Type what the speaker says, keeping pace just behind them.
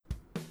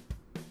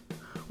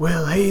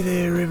Well, hey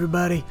there,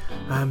 everybody.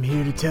 I'm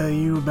here to tell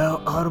you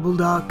about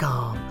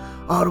Audible.com.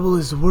 Audible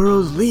is the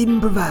world's leading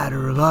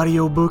provider of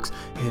audiobooks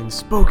and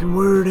spoken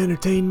word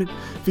entertainment,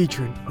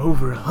 featuring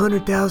over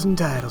 100,000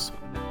 titles.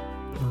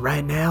 And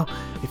right now,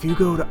 if you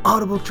go to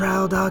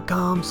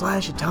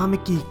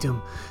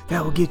audibletrial.com/atomicgeekdom,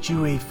 that will get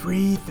you a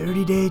free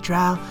 30-day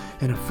trial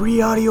and a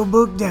free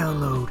audiobook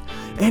download.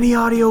 Any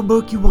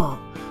audiobook you want.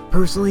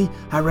 Personally,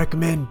 I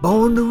recommend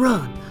Born to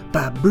Run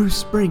by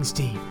Bruce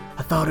Springsteen.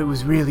 I thought it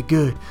was really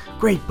good.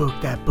 Great book,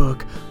 that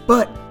book.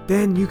 But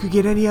then you could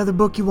get any other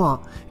book you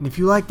want. And if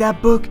you like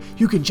that book,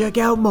 you can check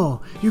out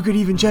more. You could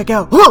even check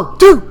out 1,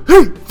 2,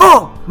 3,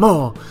 4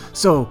 more.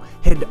 So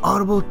head to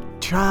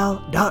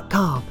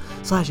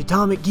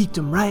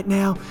audibletrial.com/atomicgeekdom right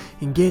now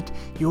and get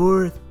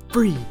your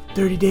free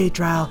 30-day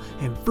trial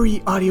and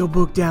free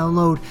audiobook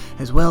download,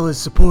 as well as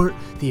support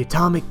the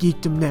Atomic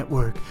Geekdom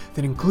Network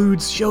that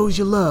includes shows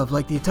you love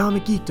like the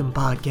Atomic Geekdom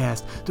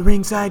Podcast, the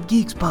Ringside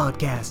Geeks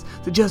Podcast,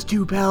 the Just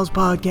Two Pals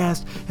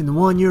Podcast, and the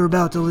one you're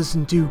about to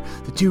listen to,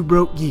 the Two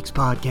Broke Geeks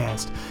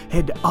Podcast.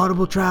 Head to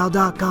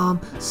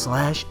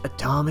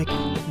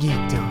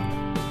audibletrial.com/atomicgeekdom.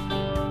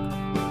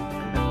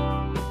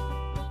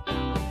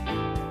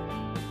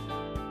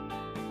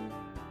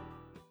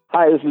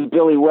 Hi, this is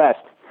Billy West.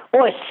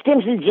 Or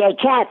Stimson J.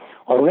 Cat,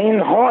 or Lynn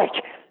Hort.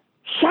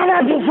 Shut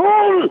up, you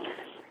fool!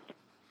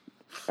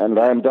 And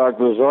I'm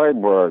Dr.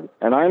 Zoidberg,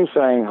 and I'm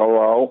saying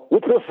hello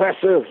with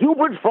Professor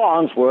Hubert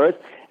Farnsworth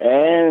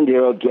and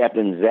your old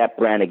Captain Zap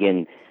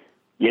Brannigan.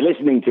 You're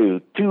listening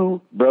to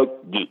Two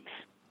Broke Geeks.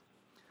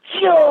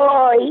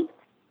 Joy!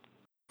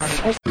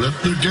 Let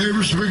the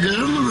games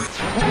begin.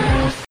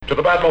 To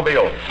the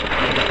Batmobile.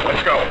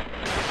 Let's go.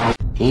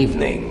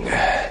 Evening,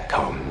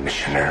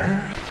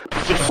 Commissioner.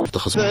 I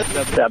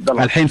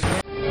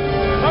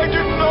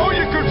didn't know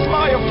you could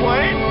fly a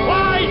plane.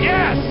 Why,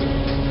 yes.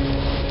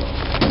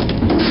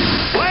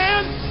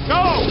 Land,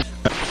 go.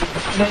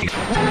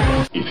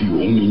 If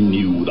you only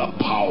knew the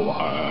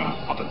power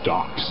of the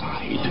dark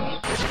side.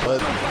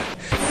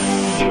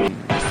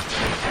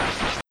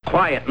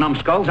 Quiet,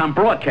 numbskulls, I'm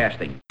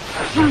broadcasting.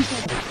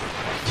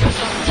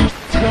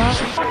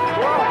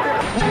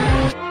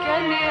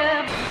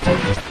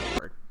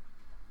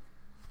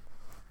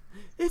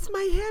 It's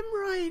my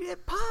hemorrhoid.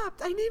 It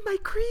popped. I need my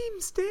cream,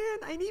 Stan.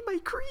 I need my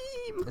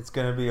cream. It's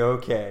gonna be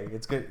okay.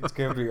 It's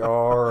gonna be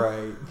all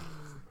right.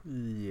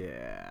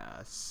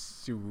 Yeah,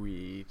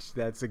 sweet.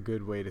 That's a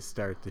good way to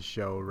start the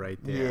show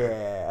right there.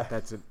 Yeah.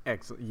 That's an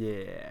excellent.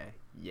 Yeah.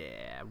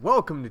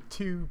 Welcome to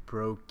Two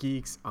Broke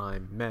Geeks.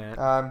 I'm Matt.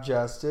 I'm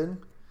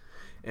Justin.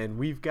 And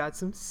we've got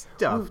some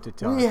stuff to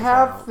talk about. We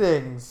have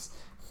things.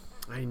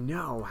 I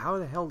know. How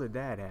the hell did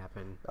that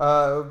happen?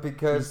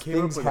 Because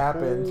things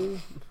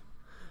happened.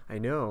 I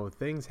know,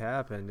 things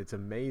happened. It's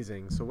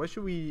amazing. So what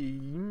should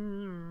we...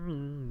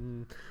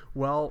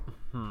 Well,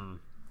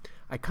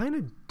 I kind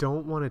of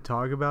don't want to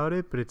talk about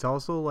it, but it's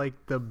also like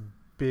the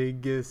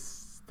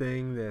biggest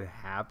thing that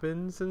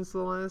happened since the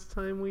last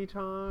time we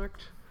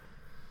talked.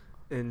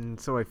 And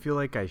so I feel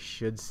like I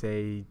should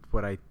say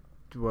what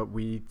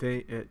we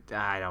think.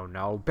 I don't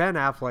know. Ben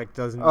Affleck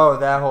doesn't... Oh,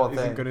 that whole thing.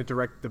 Isn't going to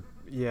direct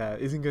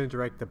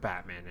the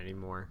Batman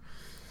anymore.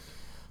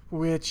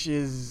 Which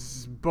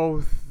is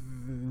both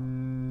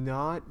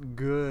not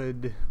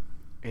good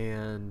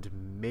and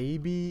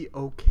maybe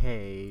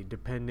okay,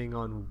 depending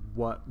on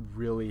what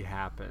really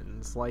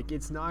happens. Like,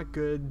 it's not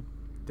good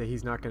that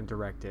he's not going to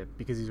direct it,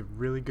 because he's a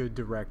really good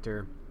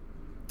director,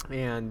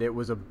 and it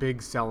was a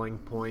big selling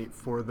point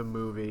for the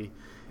movie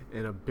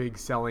and a big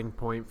selling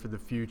point for the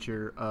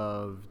future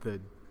of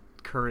the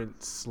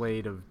current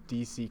slate of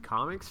DC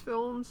Comics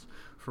films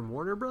from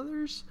Warner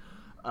Brothers.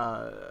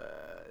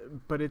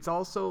 But it's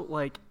also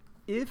like,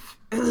 if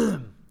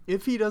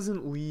he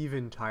doesn't leave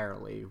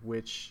entirely,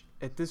 which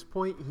at this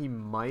point he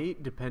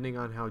might, depending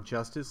on how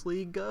Justice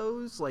League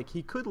goes, like,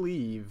 he could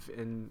leave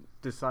and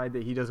decide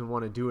that he doesn't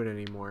want to do it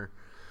anymore.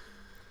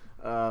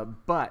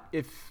 But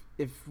if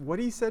what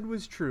he said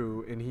was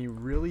true, and he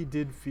really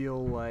did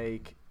feel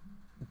like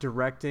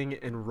directing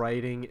and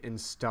writing and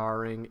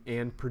starring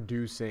and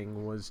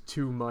producing was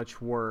too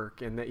much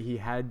work, and that he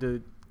had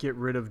to get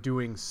rid of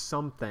doing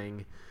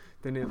something,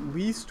 then at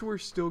least we're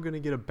still going to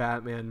get a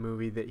Batman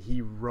movie that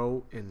he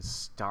wrote and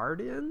starred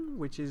in,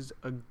 which is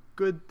a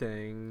good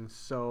thing.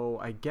 So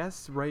I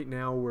guess right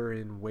now we're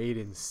in wait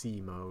and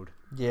see mode.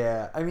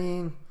 Yeah, I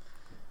mean,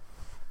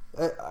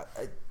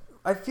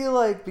 I feel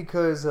like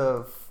because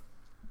of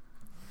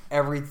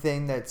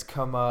everything that's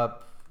come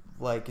up,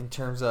 like in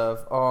terms of,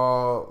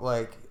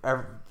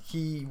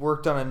 he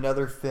worked on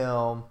another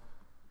film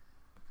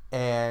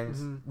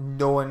and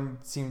no one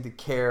seemed to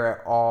care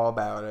at all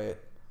about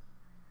it.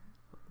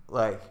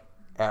 Like,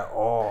 at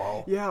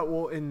all. Yeah,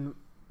 well,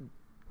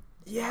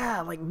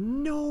 like,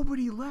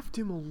 nobody left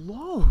him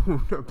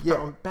alone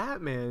about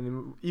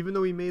Batman, even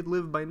though he made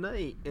Live by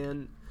Night.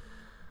 And,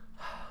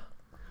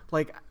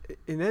 like,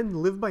 and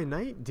then Live by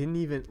Night didn't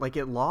even, like,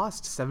 it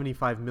lost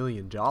 $75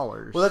 million.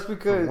 Well, that's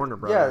because, Warner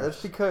Brothers. Yeah,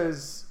 that's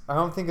because I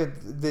don't think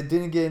they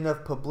didn't get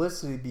enough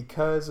publicity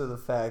because of the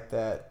fact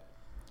that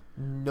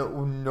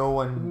no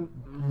one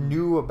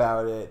knew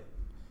about it.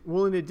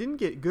 Well, and it didn't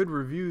get good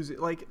reviews.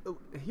 Like,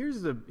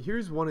 here's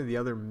one of the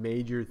other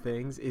major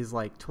things is,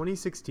 like,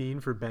 2016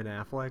 for Ben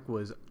Affleck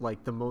was,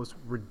 like, the most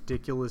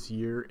ridiculous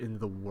year in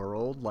the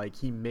world. Like,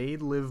 he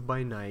made Live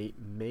by Night,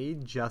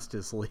 made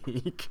Justice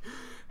League,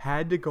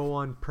 had to go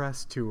on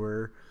press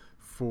tour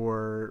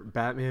for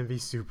Batman v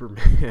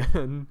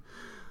Superman.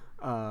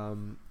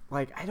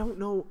 Like, I don't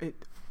know.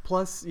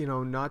 Plus,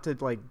 not to,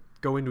 like,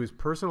 go into his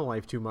personal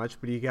life too much,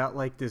 but he got,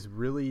 like, this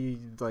really,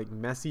 like,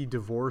 messy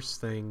divorce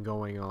thing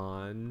going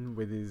on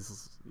with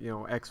his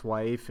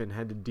ex-wife, and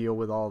had to deal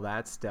with all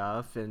that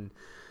stuff, and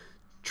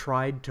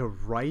tried to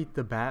write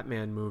the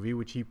Batman movie,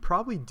 which he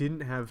probably didn't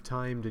have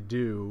time to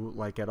do,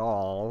 like, at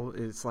all.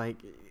 It's like,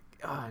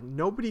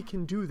 nobody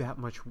can do that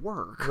much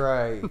work,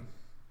 right?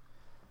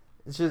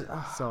 It's just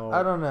so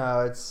I don't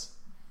know. It's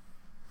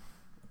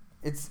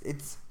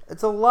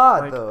a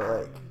lot, like,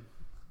 though.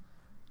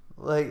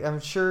 Like, I'm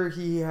sure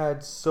he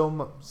had so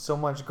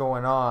much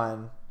going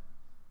on.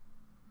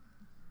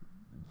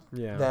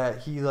 Yeah. That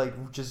he,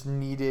 like, just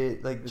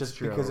needed, like, just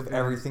true. because of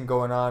everything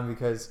going on,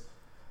 because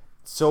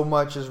so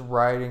much is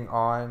riding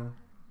on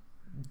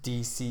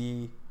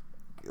DC,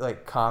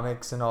 like,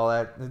 comics and all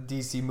that, the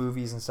DC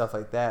movies and stuff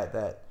like that,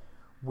 that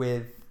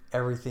with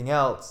everything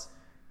else,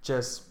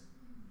 just,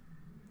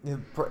 it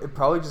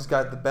probably just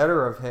got the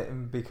better of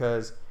him,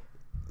 because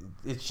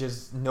it's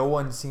just, no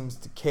one seems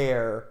to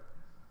care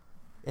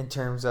in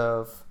terms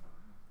of,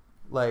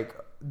 like,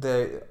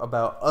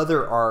 about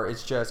other art.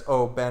 It's just,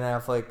 Ben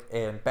Affleck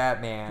and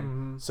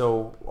Batman,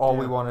 so all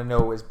we want to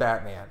know is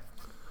Batman.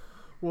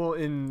 Well,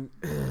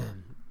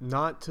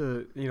 not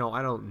to,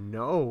 I don't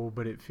know,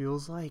 but it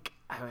feels like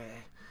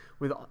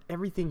with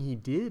everything he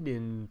did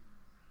in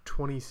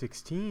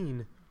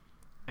 2016,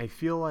 I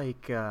feel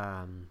like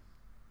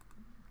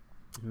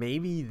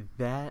maybe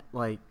that,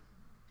 like,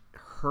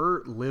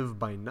 hurt Live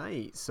by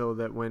Night, so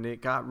that when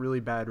it got really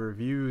bad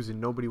reviews and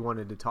nobody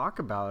wanted to talk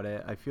about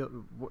it, I feel,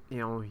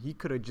 he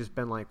could have just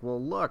been like, well,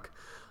 look,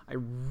 I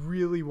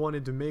really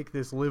wanted to make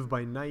this Live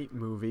by Night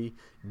movie.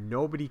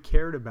 Nobody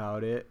cared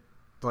about it,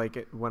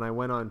 like, when I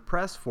went on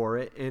press for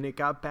it, and it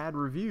got bad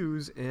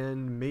reviews,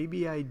 and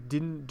maybe I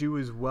didn't do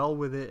as well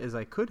with it as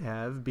I could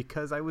have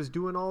because I was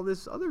doing all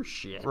this other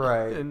shit.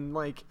 Right. And,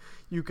 like,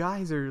 you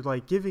guys are,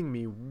 like, giving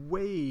me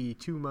way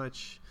too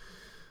much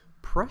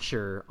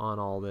pressure on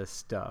all this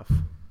stuff,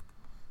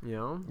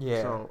 Yeah.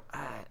 So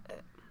I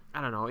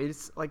don't know.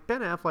 It's like,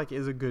 Ben Affleck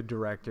is a good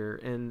director,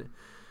 and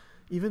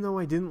even though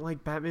I didn't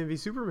like Batman v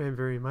Superman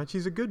very much,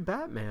 he's a good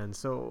Batman.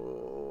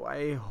 So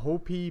I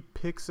hope he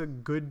picks a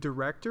good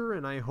director,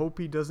 and I hope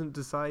he doesn't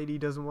decide he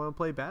doesn't want to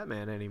play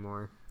Batman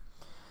anymore.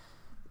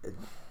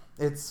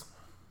 That's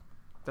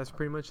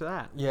pretty much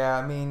that. Yeah,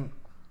 I mean,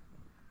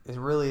 it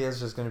really is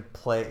just going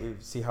to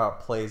see how it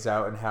plays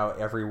out and how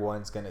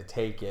everyone's going to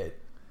take it.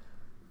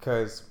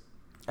 Because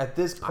at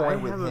this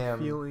point with him, I have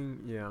a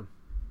feeling, yeah.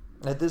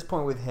 At this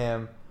point with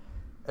him,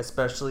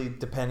 especially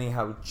depending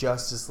how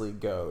Justice League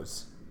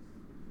goes,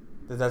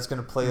 that's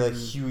going to play a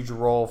huge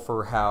role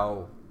for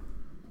how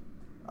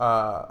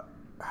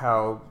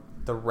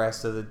the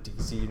rest of the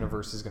DC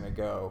universe is going to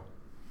go.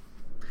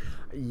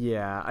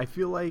 Yeah, I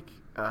feel like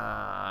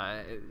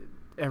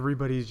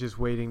everybody's just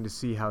waiting to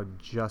see how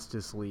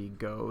Justice League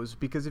goes,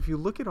 because if you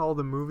look at all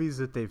the movies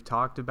that they've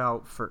talked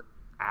about for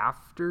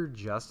after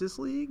Justice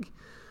League,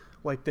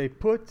 like, they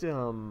put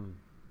The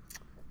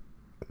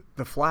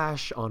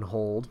Flash on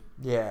hold.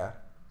 Yeah.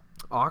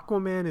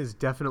 Aquaman is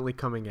definitely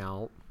coming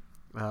out.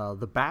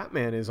 The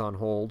Batman is on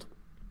hold.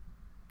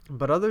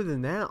 But other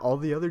than that, all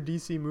the other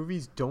DC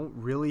movies don't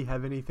really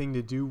have anything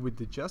to do with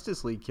the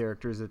Justice League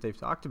characters that they've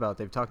talked about.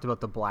 They've talked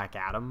about the Black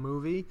Adam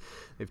movie.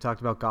 They've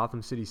talked about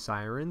Gotham City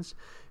Sirens.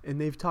 And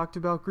they've talked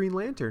about Green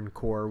Lantern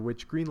Corps,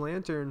 which Green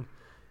Lantern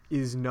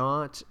is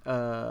not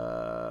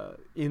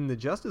in the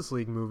Justice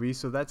League movie,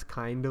 so that's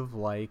kind of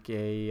like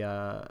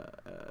not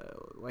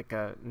like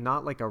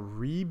a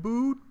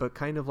reboot, but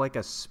kind of like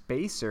a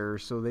spacer,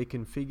 so they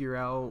can figure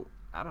out,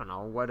 I don't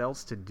know, what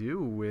else to do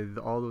with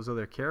all those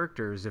other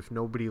characters if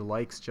nobody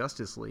likes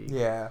Justice League.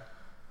 Yeah.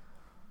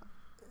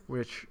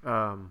 Which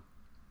I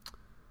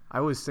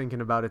was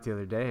thinking about it the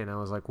other day, and I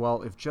was like,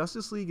 well, if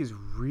Justice League is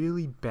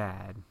really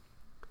bad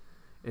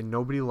and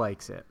nobody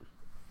likes it,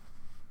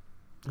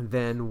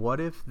 then what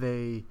if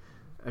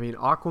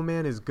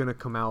Aquaman is going to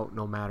come out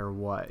no matter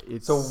what.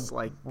 It's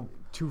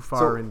too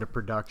far into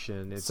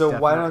production. It's so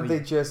why don't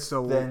they just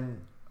wouldn't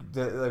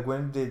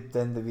it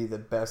then be the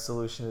best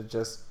solution to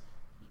just,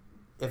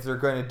 if they're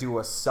going to do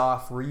a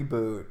soft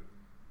reboot,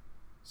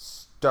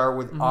 start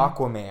with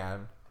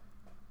Aquaman?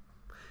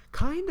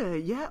 Kinda,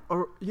 yeah.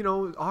 Or,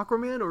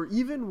 Aquaman, or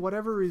even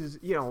whatever is,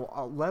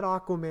 let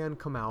Aquaman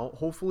come out.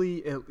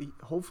 Hopefully,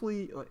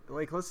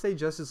 like, let's say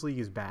Justice League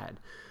is bad,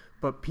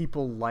 but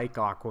people like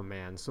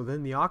Aquaman. So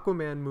then the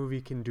Aquaman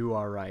movie can do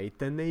all right.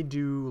 Then they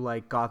do,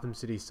 like, Gotham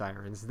City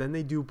Sirens. Then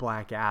they do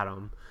Black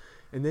Adam.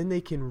 And then they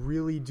can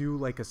really do,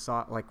 a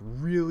soft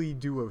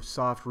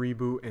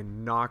reboot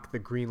and knock the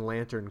Green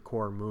Lantern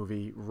Corps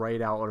movie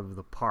right out of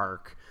the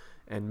park.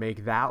 and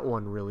make that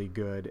one really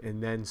good,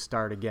 and then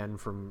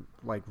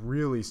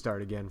really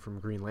start again from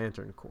Green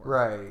Lantern Corps.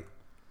 Right.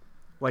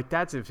 Like,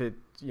 that's if it,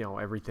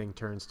 everything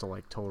turns to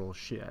like total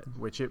shit,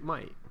 which it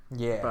might.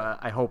 Yeah. But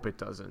I hope it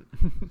doesn't.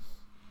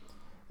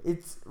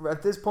 It's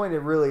at this point, it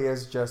really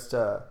is just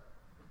it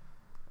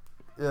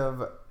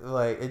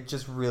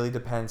just really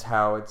depends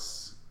how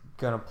it's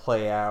gonna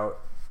play out.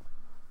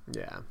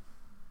 Yeah.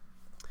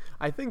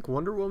 I think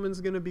Wonder Woman's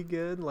gonna be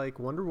good. Like,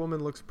 Wonder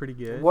Woman looks pretty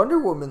good. Wonder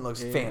Woman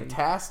looks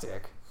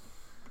fantastic.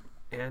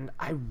 And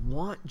I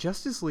want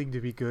Justice League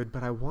to be good,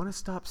 but I want to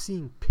stop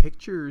seeing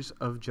pictures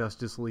of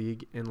Justice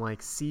League and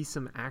like see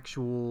some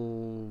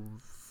actual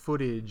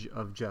footage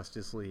of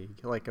Justice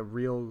League, like a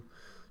real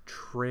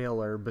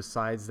trailer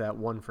besides that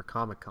one for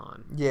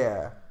Comic-Con.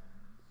 Yeah.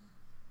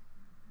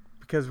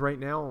 Because right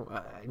now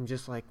I'm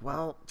just like,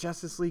 well,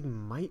 Justice League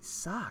might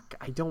suck.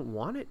 I don't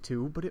want it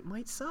to, but it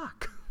might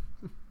suck.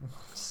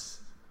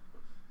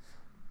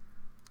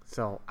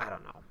 So I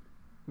don't know.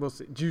 We'll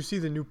see. Did you see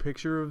the new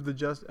picture of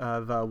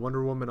the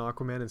Wonder Woman,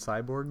 Aquaman, and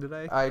Cyborg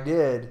today? I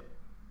did.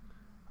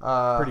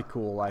 Pretty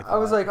cool. I thought. I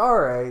was like, all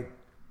right,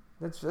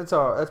 that's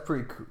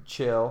pretty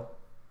chill.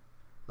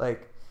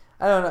 Like,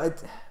 I don't know.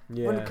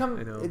 When it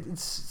comes,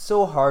 it's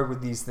so hard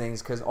with these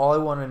things because all I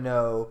want to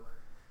know,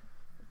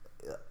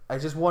 I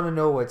just want to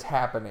know what's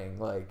happening.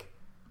 Like,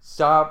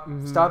 stop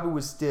it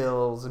with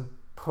stills and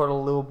put a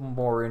little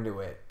more into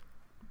it.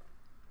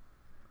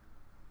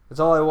 That's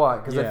all I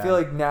want because I feel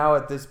like now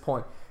at this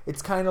point,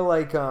 it's kind of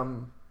like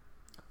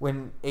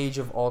when Age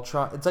of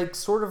Ultron. It's like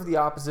sort of the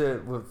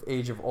opposite with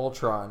Age of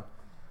Ultron,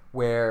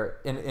 where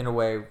in a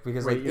way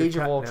because like Age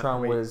of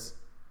Ultron was.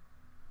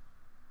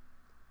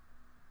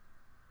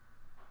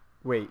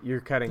 Wait, you're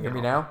cutting out. Hear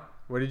me now?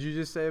 What did you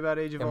just say about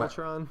Age of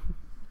Ultron?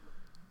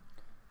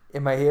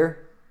 Am I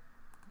here?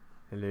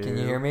 Hello? Can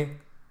you hear me?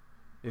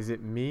 Is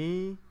it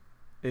me?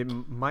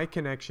 My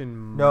connection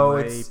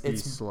might be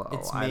slow.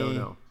 It's me. I don't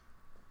know.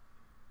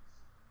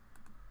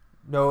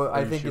 No,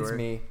 I think it's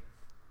me.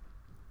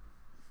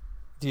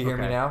 Do you hear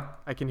me now?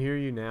 I can hear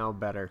you now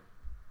better.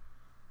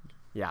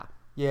 Yeah.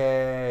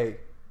 Yay.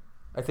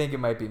 I think it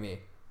might be me.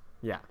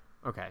 Yeah.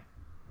 Okay.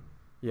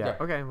 Yeah.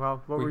 Okay.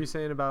 Well, what were you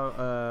saying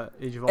about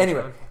Age of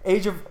Ultron?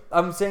 Anyway,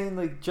 I'm saying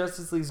like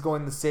Justice League's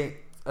going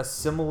a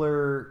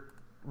similar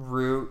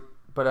route,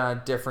 but on a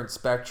different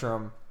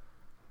spectrum.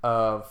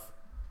 There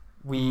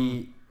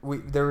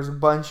was a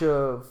bunch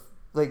of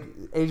like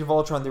Age of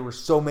Ultron. There were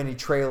so many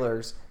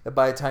trailers that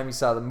by the time you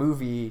saw the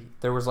movie,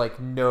 there was like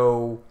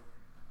no.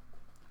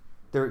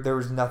 There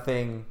was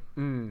nothing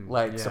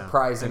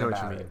surprising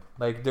about it.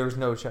 Like there was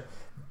no.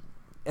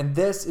 And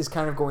this is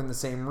kind of going the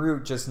same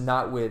route, just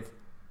not with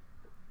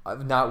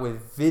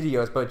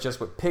videos, but just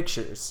with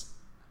pictures.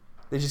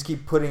 They just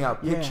keep putting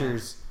out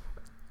pictures,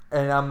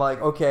 and I'm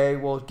like, okay,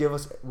 well, give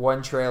us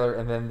one trailer,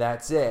 and then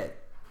that's it.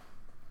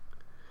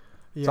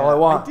 That's all I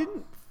want.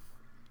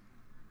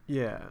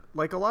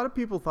 Like a lot of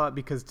people thought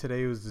because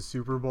today was the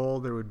Super Bowl,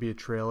 there would be a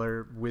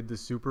trailer with the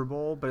Super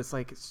Bowl, but it's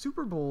like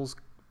Super Bowl's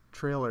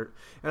trailer,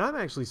 and I'm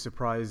actually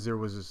surprised there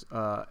was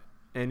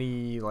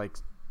any like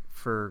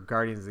for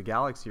Guardians of the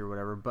Galaxy or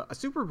whatever, but a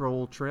Super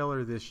Bowl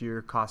trailer this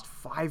year cost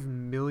 $5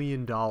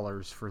 million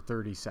for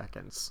 30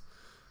 seconds.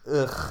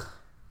 Ugh.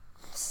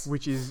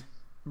 Which is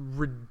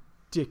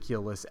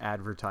ridiculous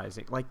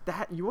advertising. Like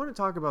that, you want to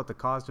talk about the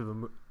cost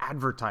of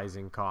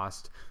advertising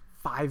cost,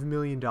 $5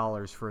 million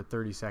for a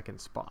 30-second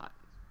spot.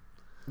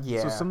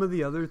 Yeah. So some of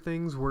the other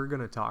things we're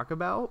going to talk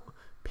about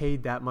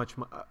paid that much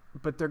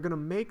but they're going to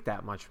make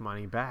that much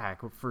money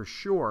back for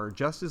sure.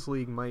 Justice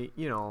League might,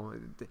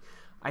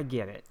 I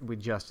get it with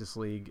Justice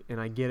League, and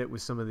I get it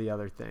with some of the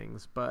other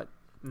things, but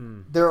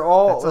they're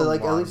all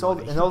like at least all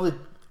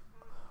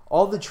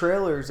the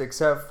trailers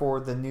except for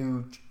the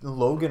new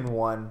Logan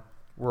one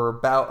were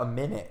about a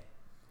minute.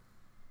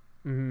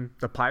 Mm-hmm.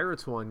 The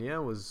Pirates one,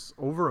 was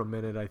over a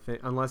minute, I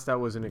think, unless that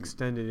was an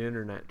extended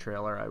internet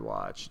trailer I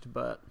watched.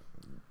 But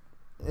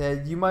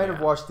you might have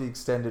watched the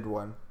extended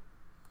one.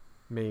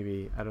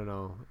 Maybe, I don't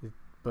know,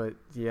 but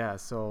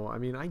So I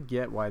mean, I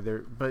get why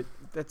but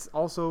that's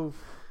also.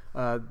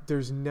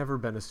 There's never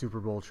been a Super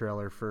Bowl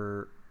trailer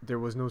there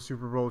was no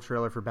Super Bowl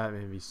trailer for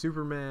Batman v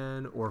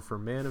Superman or for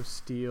Man of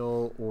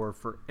Steel or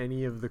for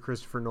any of the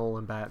Christopher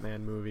Nolan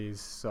Batman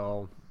movies,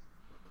 so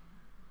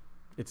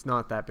it's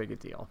not that big a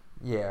deal.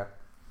 Yeah.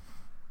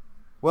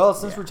 Well,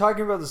 since we're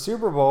talking about the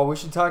Super Bowl, we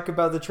should talk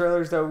about the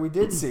trailers that we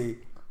did see.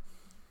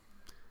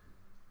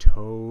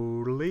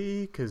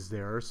 Totally, because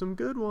there are some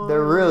good ones.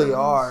 There really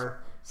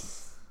are.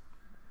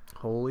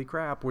 Holy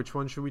crap. Which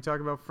one should we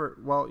talk about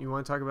first? Well, you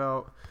want to talk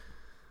about...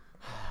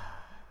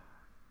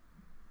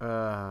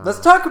 Let's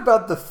talk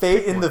about the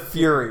Fate and the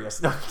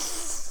Furious. No.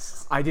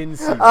 I didn't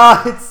see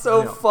that. It's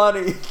so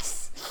funny.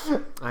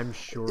 I'm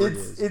sure it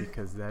is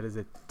because that is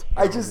a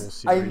terrible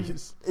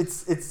series.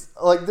 It's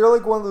like they're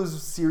like one of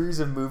those series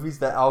of movies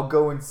that I'll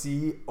go and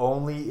see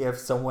only if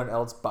someone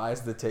else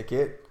buys the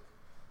ticket.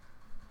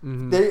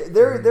 Mm-hmm.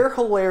 They're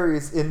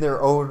hilarious in their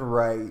own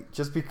right,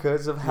 just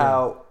because of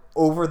how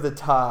over the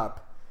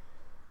top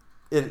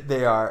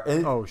They are.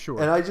 And, Oh, sure.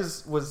 And I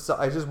just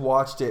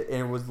watched it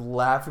and was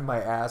laughing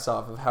my ass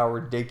off of how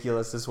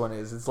ridiculous this one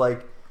is. It's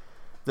like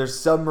there's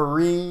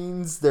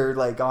submarines, they're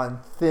like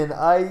on thin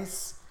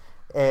ice,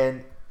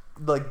 and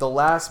like the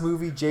last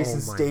movie,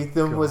 Jason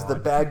Statham was the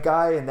bad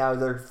guy, and now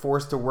they're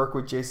forced to work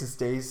with Jason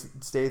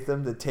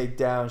Statham to take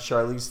down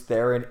Charlize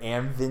Theron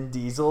and Vin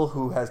Diesel,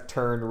 who has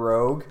turned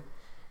rogue.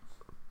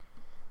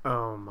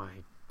 Oh my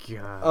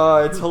god. Oh,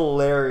 it's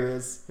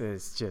hilarious.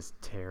 It's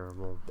just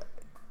terrible.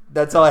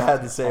 That's all I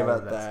had to say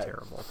about that. That's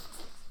terrible.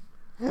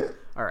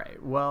 All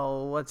right.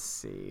 Well, let's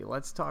see.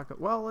 Let's talk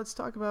about let's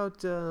talk about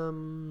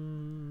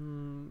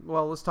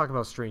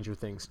Stranger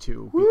Things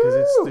 2 because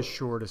it's the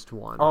shortest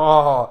one.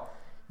 Oh,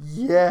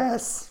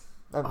 yes.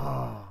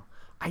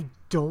 I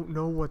don't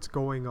know what's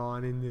going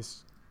on in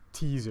this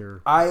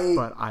teaser,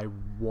 but I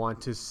want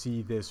to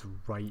see this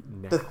right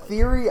now. The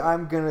theory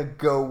I'm going to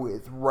go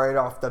with right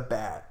off the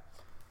bat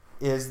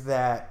is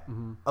that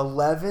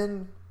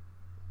 11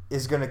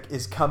 is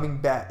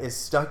coming back, is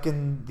stuck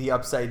in the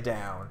Upside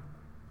Down,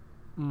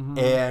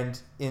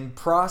 and in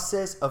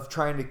process of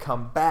trying to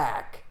come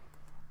back,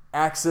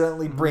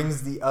 accidentally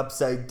brings the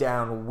Upside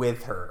Down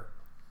with her.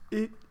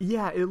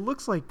 It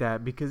looks like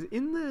that because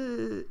in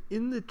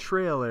the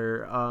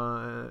trailer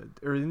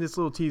or in this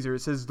little teaser, it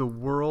says the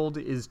world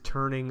is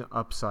turning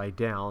upside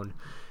down,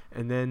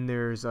 and then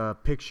there's a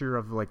picture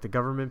of like the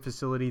government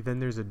facility. Then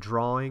there's a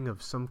drawing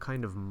of some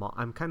kind of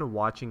I'm kind of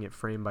watching it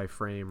frame by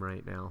frame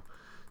right now.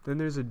 Then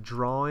there's a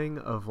drawing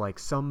of like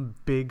some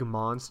big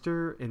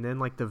monster, and then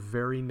like the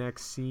very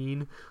next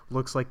scene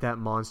looks like that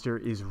monster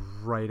is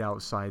right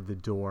outside the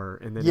door,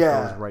 and then it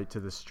goes right to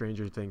the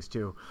Stranger Things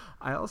too.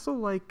 I also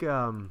like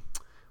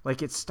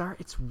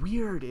it's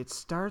weird. It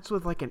starts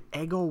with like an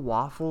Eggo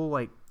waffle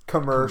like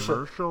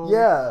commercial.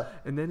 Yeah.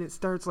 And then it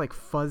starts like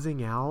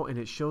fuzzing out, and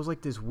it shows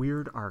like this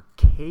weird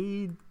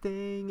arcade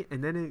thing,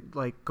 and then it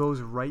like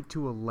goes right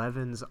to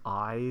Eleven's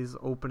eyes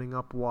opening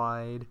up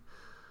wide.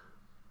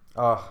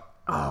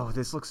 Oh,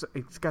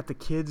 it's got the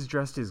kids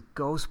dressed as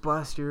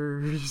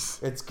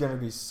Ghostbusters. It's going to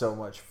be so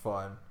much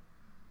fun.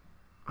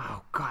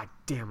 Oh, god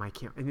damn, I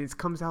can't. And it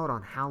comes out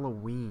on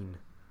Halloween.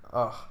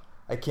 Oh,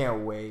 I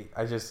can't wait.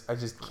 I just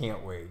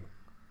can't wait.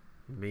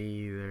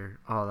 Me either.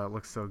 Oh, that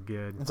looks so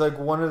good. It's like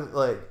one of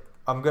like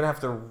I'm going to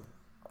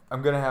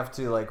have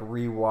to like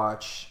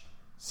rewatch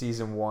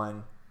season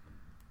 1.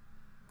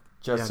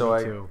 Just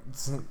so too.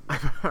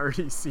 I've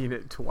already seen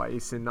it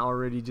twice, and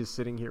already just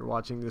sitting here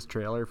watching this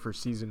trailer for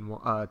season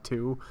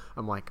 2,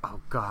 I'm like,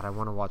 oh god, I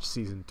want to watch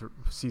season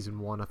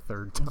 1 a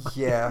third time.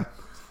 Yeah.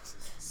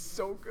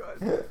 So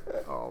good.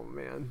 Oh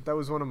man, that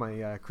was one of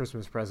my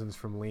Christmas presents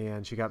from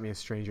Leanne. She got me a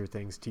Stranger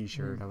Things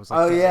T-shirt. I was like,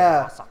 oh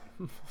yeah.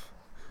 Awesome.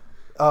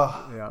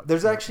 Yeah.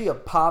 There's actually a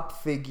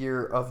pop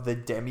figure of the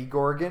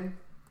Demigorgon.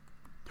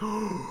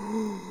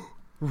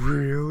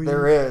 Really?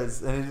 There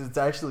is, and it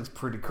actually looks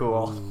pretty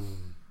cool. Ooh.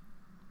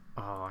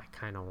 Oh, I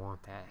kind of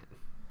want that.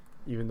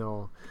 Even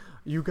though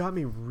you got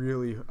me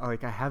really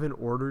like, I haven't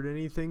ordered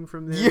anything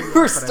from there. You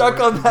were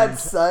stuck on that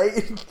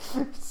site.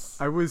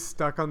 I was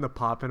stuck on the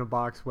Pop in a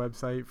Box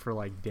website for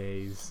like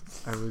days.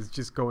 I was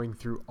just going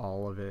through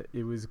all of it.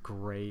 It was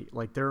great.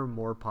 Like there are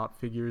more pop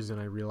figures than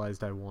I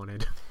realized I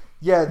wanted.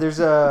 Yeah,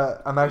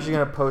 I'm actually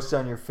gonna post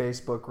on your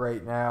Facebook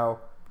right now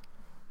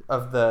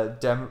of the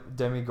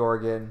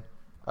Demigorgon.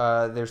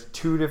 There's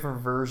 2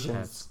 different versions.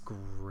 That's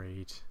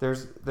great.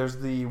 There's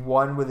the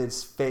one with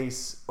its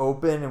face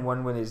open and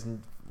one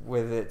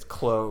with it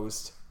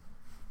closed.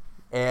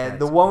 And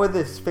the one with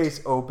its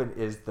face open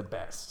is the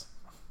best.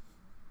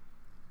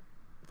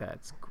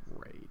 That's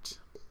great.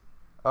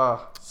 I'm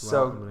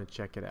gonna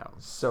check it out.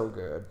 So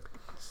good.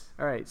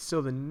 All right,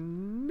 so the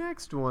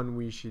next one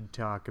we should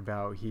talk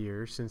about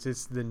here, since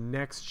it's the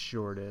next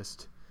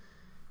shortest,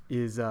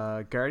 is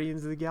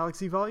Guardians of the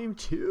Galaxy Volume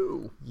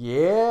 2.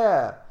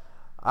 Yeah.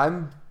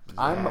 I'm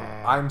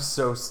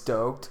so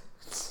stoked.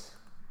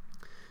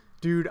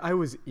 Dude, I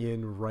was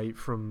in right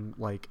from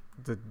like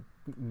the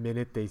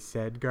minute they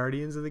said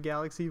Guardians of the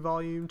Galaxy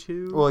Volume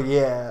 2. Well,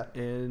 yeah.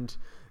 And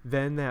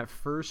then that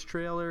first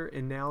trailer,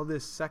 and now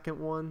this second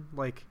one,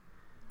 like,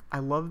 I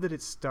love that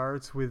it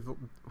starts with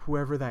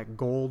whoever that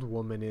gold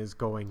woman is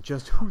going,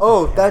 just who the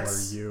hell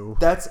are you?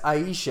 That's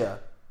Aisha.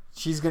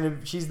 She's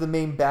the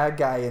main bad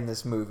guy in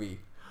this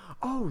movie.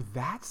 Oh,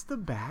 that's the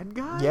bad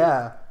guy?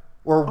 Yeah.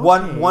 Or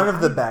one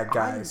of the bad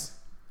guys.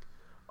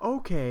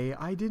 Okay,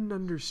 I didn't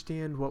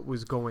understand what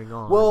was going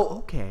on.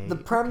 Well, the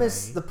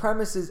premise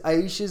is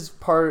Aisha's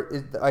part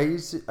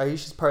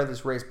of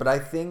this race, but I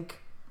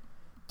think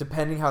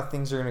depending how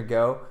things are going to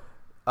go,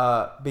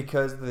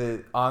 because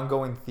the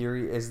ongoing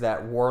theory is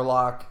that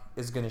Warlock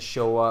is going to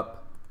show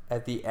up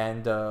at the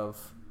end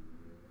of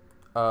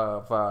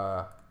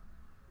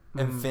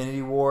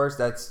Infinity Wars.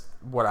 That's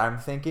what I'm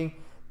thinking.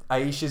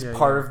 Aisha's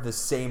part of the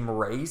same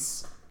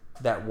race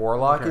that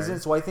Warlock is in,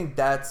 so I think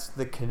that's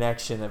the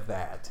connection of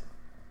that.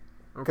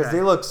 Because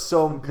they look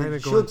so.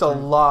 She looks a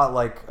lot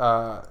like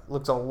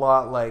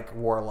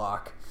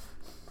Warlock.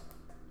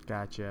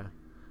 Gotcha.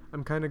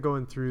 I'm kind of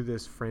going through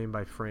this frame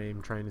by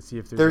frame, trying to see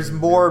if there's any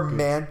more real good...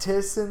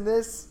 Mantis in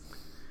this.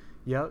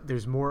 Yeah,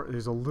 there's more.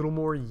 There's a little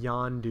more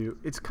Yondu.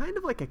 It's kind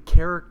of like a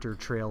character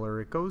trailer.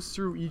 It goes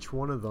through each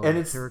one of them, and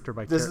it's character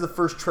by this is the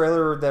first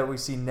trailer that we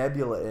see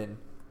Nebula in.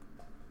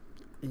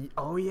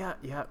 Oh yeah.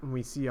 And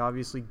we see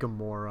obviously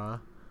Gamora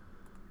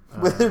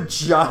with her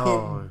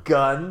giant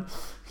gun.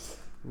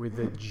 With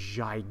a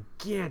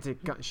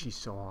gigantic gun. She's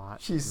so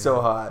hot. She's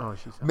so hot. Oh,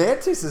 she's hot.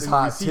 Mantis is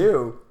hot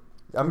too.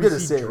 I'm gonna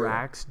say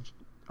Drax.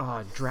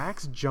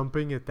 Drax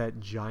jumping at that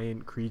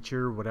giant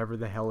creature, whatever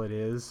the hell it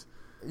is.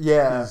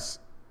 Yeah. Is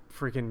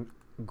freaking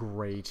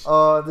great.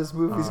 Oh, this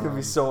movie's gonna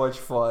be so much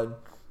fun.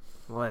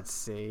 Let's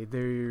see.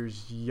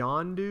 There's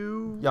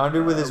Yondu.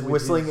 Yondu with his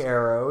whistling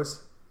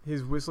arrows.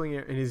 His whistling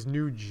and his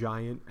new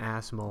giant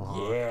ass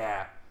mohawk.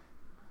 Yeah.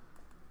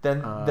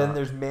 Then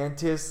there's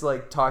Mantis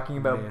like talking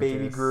about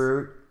Baby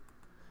Groot.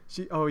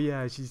 She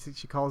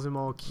calls him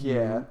all cute.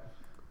 Yeah.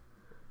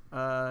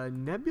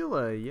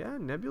 Nebula. Yeah,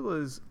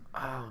 Nebula's.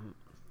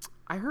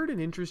 I heard an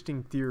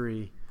interesting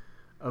theory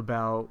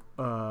about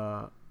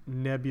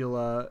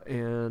Nebula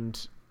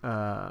and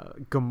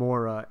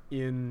Gamora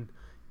in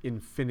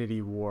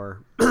Infinity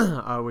War,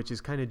 which is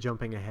kind of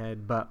jumping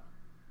ahead, but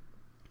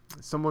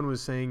someone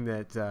was saying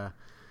that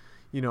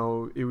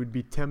it would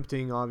be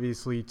tempting,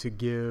 obviously, to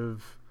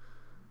give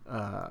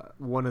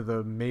one of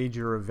the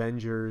major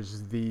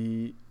Avengers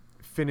the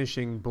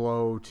finishing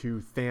blow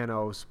to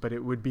Thanos, but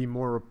it would be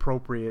more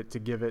appropriate to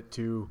give it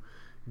to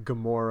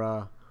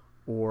Gamora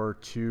or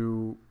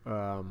to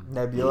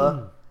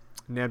Nebula,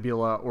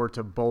 or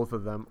to both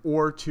of them,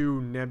 or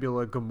to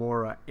Nebula,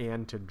 Gamora,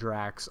 and to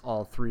Drax,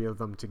 all three of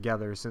them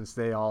together, since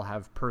they all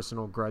have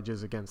personal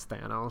grudges against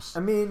Thanos. I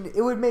mean,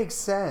 it would make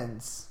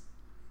sense,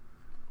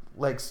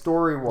 like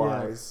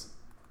story-wise,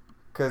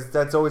 because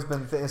that's always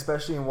been,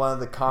 especially in one of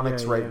the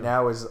comics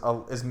now, is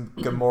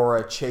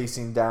Gamora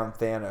chasing down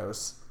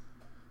Thanos.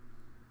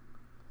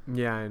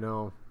 Yeah, I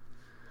know.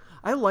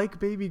 I like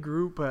Baby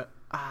Groot, but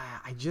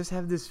I just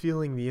have this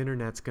feeling the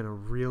internet's gonna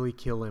really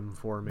kill him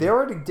for me. They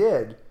already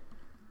did.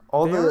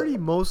 They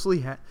mostly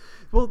have.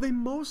 Well, they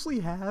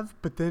mostly have,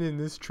 but then in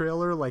this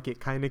trailer, like,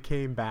 it kind of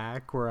came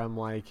back where I'm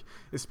like,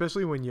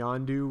 especially when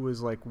Yondu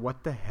was like,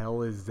 "What the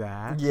hell is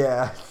that?"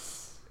 Yeah.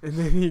 And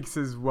then he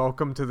says,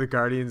 "Welcome to the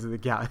Guardians of the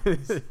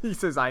Galaxy." He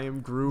says, "I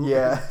am Groot."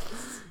 Yeah.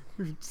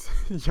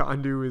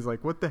 Yondu is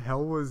like, "What the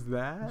hell was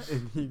that?"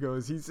 And he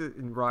goes,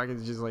 and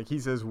Rocket's just like, he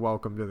says,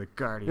 "Welcome to the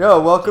Guardians."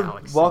 No, of the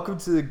Galaxy. welcome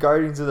to the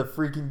Guardians of the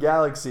freaking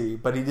Galaxy,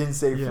 but he didn't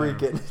say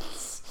freaking.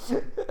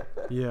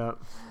 Yeah.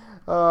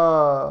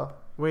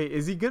 Wait,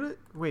 is he gonna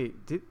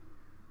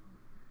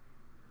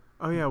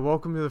Oh yeah,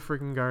 welcome to the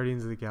freaking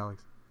Guardians of the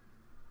Galaxy.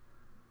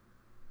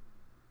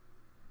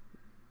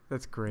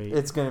 That's great.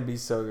 It's gonna be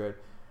so good.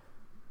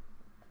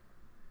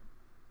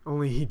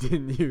 Only he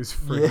didn't use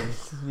freaking.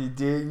 Yes, he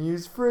didn't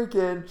use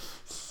freaking.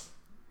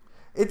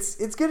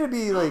 It's gonna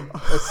be like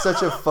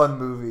such a fun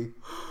movie.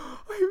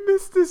 I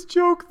missed this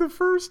joke the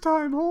first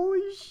time.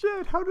 Holy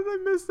shit! How did I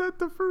miss that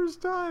the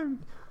first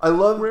time? I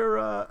love where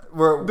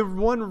the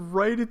one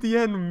right at the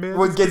end, man,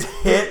 what gets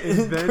hit,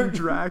 and then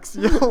Drax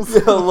yells,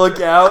 "Yeah, look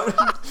out!"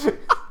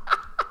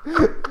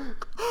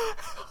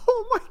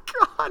 Oh my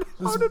god!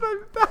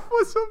 That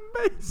was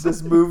amazing.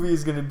 This movie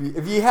is gonna be.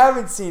 If you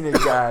haven't seen it,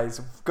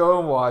 guys, go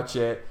and watch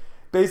it.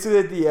 Basically,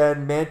 at the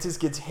end, Mantis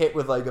gets hit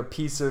with like a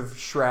piece of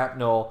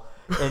shrapnel,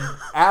 and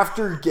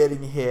after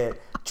getting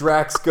hit,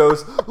 Drax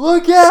goes,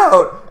 "Look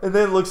out!" and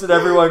then looks at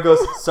everyone and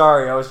goes,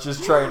 "Sorry, I was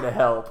just trying to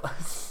help."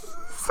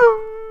 It's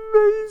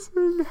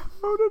amazing.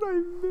 How did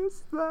I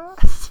miss that?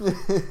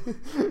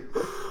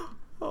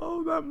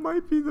 Oh, that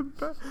might be the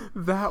best.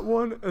 That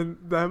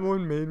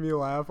one made me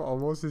laugh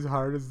almost as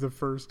hard as the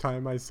first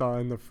time I saw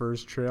in the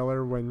first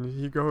trailer when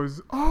he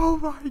goes, "Oh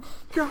my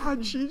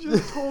god, she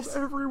just told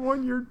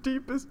everyone your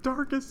deepest,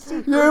 darkest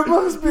secret. You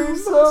must be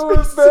so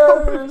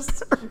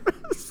embarrassed."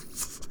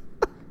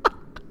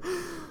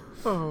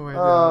 Oh my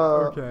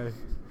god.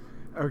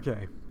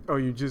 Okay. Oh,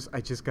 I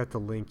just got the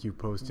link you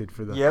posted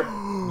for the.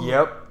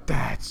 Yep.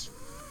 That's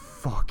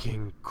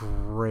fucking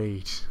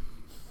great.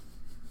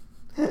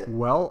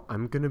 Well,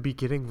 I'm gonna be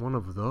getting one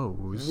of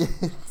those.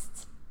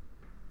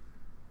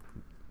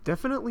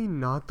 Definitely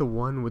not the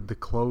one with the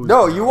closed.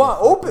 No, you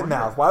want open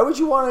mouth. Why would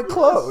you want it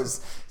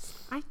closed?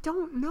 I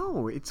don't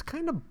know. It's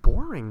kind of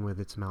boring with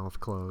its mouth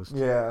closed.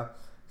 Yeah.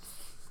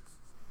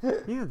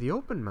 Yeah, the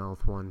open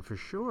mouth one for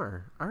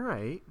sure. All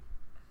right.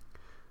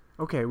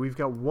 Okay, we've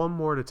got one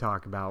more to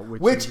talk about.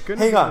 Which is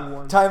hang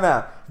on, time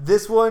out.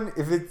 This one,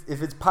 if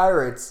it's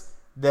pirates,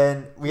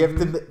 then we have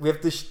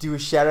to do a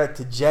shout out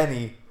to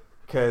Jenny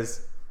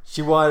because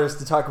she wanted us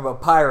to talk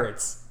about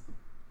pirates.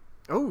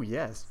 Oh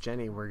yes,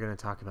 Jenny, we're gonna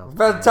talk about.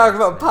 We're about to talk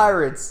about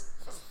pirates.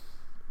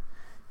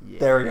 Yeah.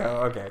 There we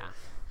go. Okay.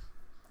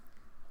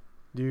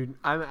 Dude,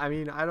 I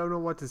mean, I don't know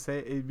what to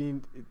say. I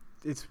mean,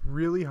 it's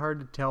really hard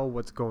to tell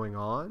what's going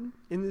on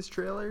in this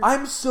trailer.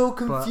 I'm so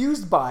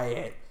confused by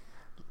it.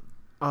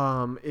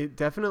 It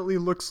definitely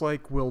looks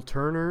like Will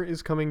Turner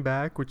is coming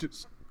back, which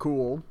is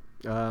cool.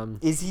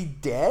 Is he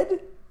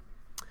dead?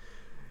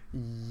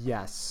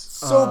 Yes.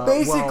 So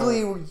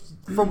basically,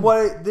 from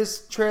what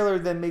this trailer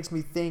then makes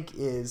me think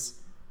is...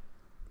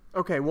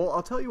 Okay, well,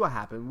 I'll tell you what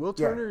happened. Will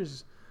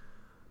Turner's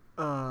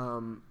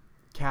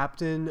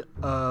captain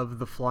of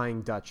the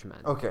Flying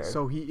Dutchman. Okay.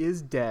 So he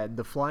is dead.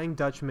 The Flying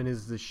Dutchman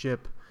is the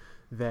ship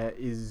that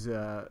is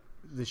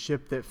the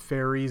ship that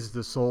ferries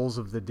the souls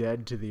of the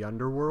dead to the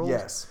underworld.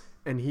 Yes.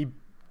 And he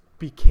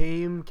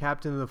became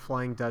captain of the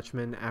Flying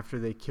Dutchman after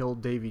they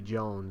killed Davy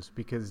Jones,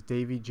 because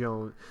Davy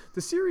Jones...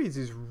 The series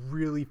is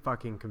really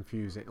fucking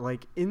confusing.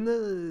 Like, in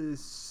the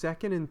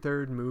second and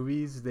third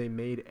movies, they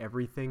made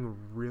everything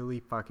really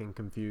fucking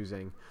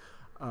confusing.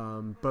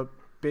 But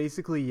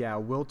basically, yeah,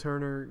 Will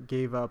Turner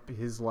gave up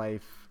his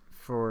life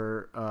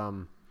for...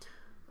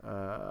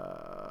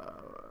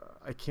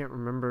 I can't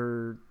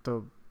remember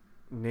the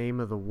name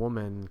of the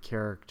woman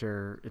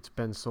character. It's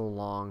been so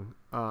long.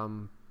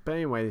 But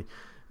anyway...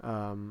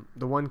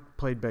 the one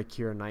played by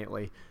Keira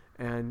Knightley,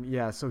 and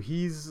yeah, so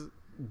he's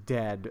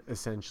dead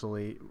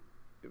essentially,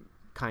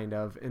 kind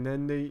of, and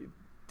then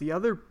the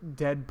other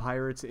dead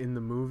pirates in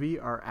the movie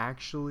are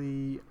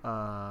actually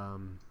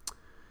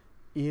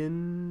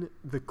in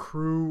the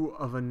crew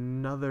of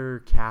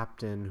another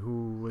captain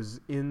who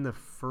was in the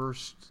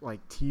first like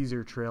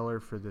teaser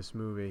trailer for this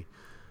movie.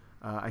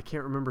 I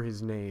can't remember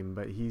his name,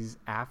 but he's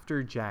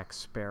after Jack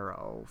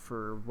Sparrow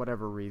for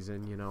whatever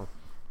reason, you know.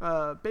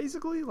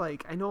 Basically,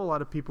 like, I know a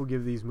lot of people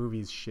give these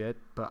movies shit,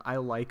 but I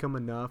like them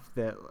enough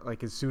that,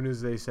 like, as soon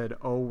as they said,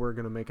 oh, we're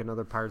going to make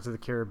another Pirates of the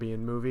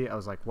Caribbean movie, I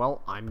was like,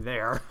 well, I'm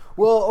there.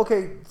 Well,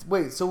 okay,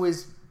 wait, so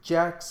is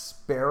Jack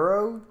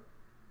Sparrow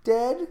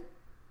dead?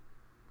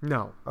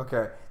 No.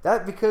 Okay.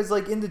 That, because,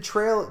 like, in the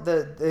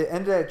the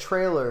end of that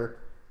trailer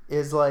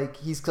is, like,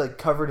 he's, like,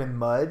 covered in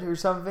mud or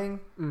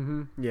something.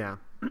 Mm-hmm, yeah.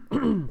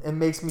 It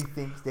makes me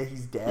think that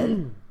he's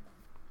dead.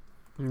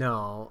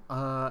 No.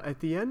 At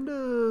the end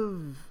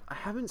of... I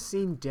haven't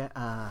seen...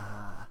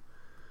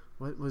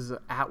 what was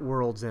At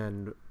World's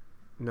End?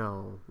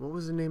 No. What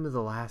was the name of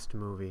the last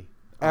movie?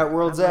 At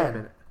World's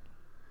End.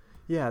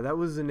 Yeah, that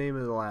was the name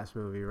of the last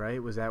movie, right?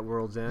 It was At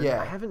World's End?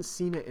 Yeah. I haven't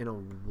seen it in a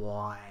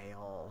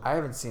while. I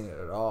haven't seen it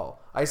at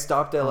all. I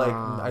stopped at, like...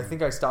 I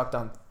think I stopped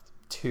on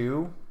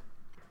 2.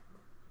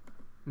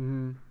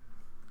 Mm-hmm.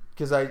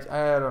 Because I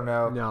don't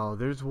know. No,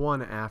 there's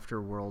one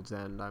after World's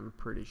End, I'm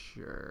pretty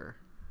sure.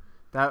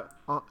 That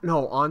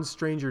no, On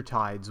Stranger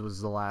Tides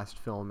was the last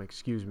film.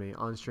 Excuse me,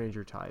 On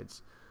Stranger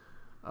Tides.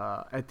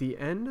 At the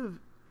end of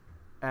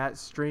At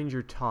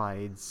Stranger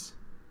Tides,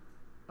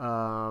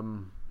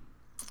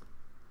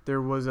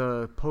 there was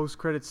a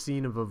post-credit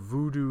scene of a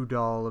voodoo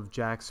doll of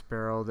Jack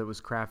Sparrow that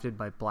was crafted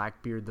by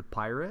Blackbeard the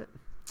pirate.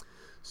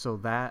 So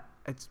I'm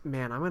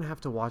gonna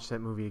have to watch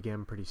that movie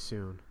again pretty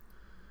soon,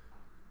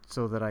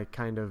 so that I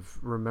kind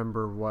of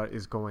remember what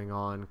is going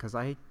on, because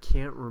I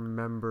can't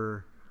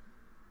remember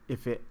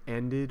if it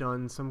ended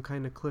on some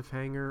kind of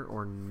cliffhanger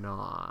or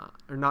not.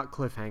 Or not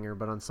cliffhanger,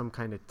 but on some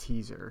kind of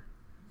teaser.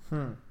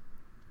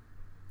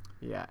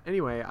 Yeah,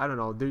 anyway, I don't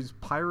know. There's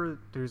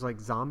like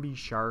zombie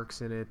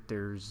sharks in it.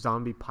 There's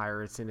zombie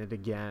pirates in it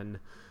again.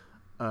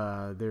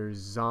 There's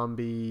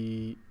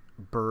zombie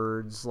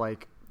birds,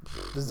 like...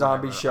 The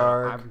zombie whatever.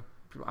 shark.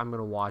 I'm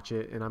going to watch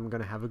it, and I'm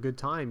going to have a good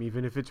time,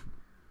 even if it's...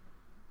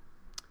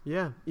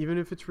 Yeah, even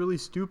if it's really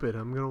stupid,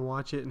 I'm going to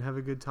watch it and have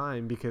a good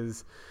time,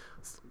 because...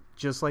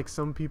 Just like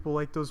some people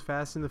like those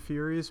Fast and the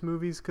Furious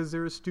movies because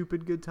they're a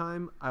stupid good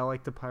time, I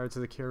like the Pirates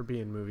of the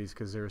Caribbean movies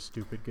because they're a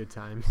stupid good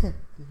time.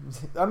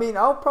 I mean,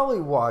 I'll probably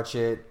watch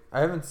it. I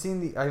haven't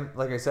seen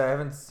like I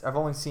said, I've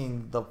only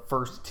seen the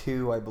first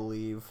 2, I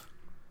believe,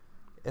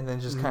 and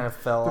then just kind of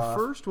fell off.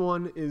 The first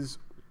one is...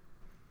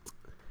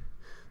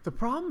 The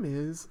problem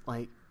is,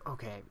 like,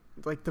 okay,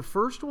 like the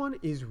first one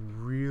is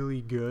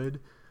really good.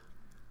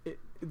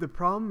 The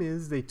problem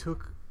is they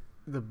took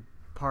the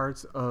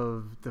parts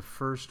of the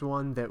first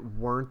one that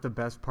weren't the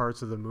best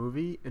parts of the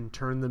movie and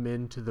turned them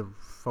into the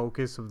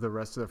focus of the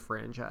rest of the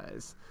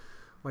franchise.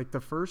 Like,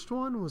 the first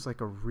one was like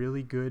a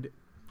really good,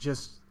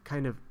 just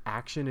kind of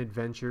action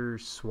adventure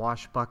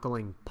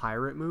swashbuckling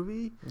pirate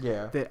movie.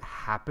 Yeah. That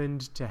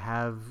happened to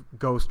have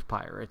ghost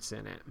pirates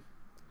in it.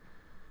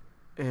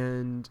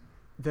 And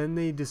then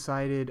they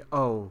decided,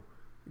 oh,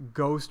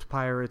 ghost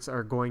pirates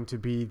are going to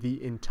be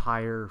the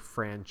entire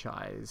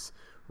franchise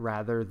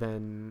rather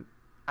than...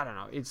 I don't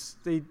know. It's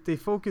they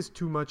focused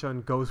too much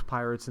on ghost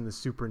pirates and the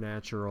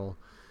supernatural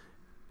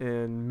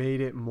and made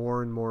it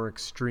more and more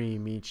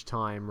extreme each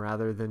time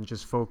rather than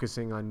just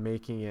focusing on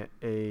making it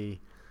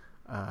a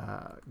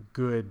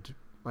good,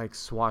 like,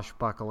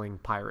 swashbuckling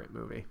pirate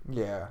movie.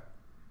 Yeah.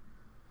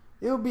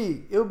 It'll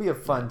be a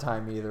fun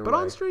time either way. But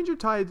On Stranger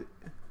Tides...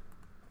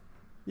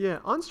 Yeah,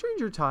 On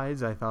Stranger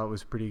Tides I thought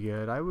was pretty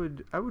good. I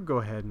would go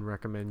ahead and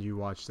recommend you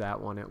watch that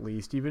one at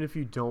least, even if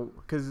you don't...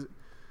 Because...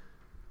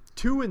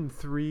 2 and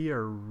 3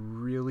 are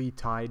really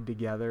tied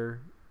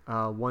together.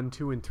 1,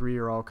 2, and 3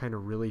 are all kind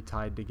of really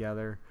tied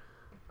together.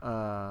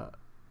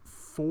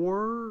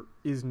 4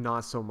 is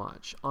not so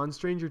much. On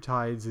Stranger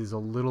Tides is a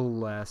little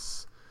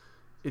less...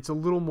 It's a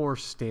little more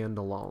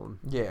standalone.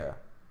 Yeah.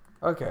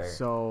 Okay.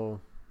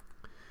 So,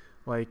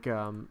 Like,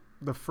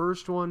 the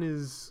first one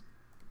is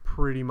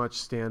pretty much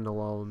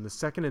standalone. The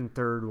second and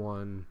third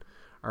one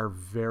are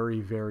very,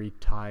 very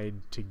tied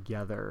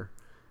together.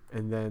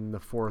 And then the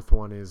fourth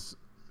one is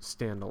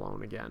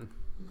standalone again.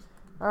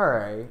 All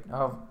right.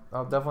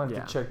 I'll definitely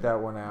have to check that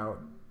one out.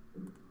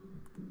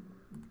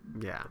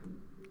 Yeah,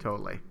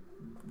 totally.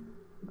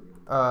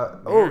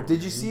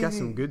 Did you see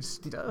some good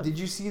stuff. Did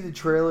you see the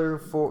trailer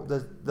for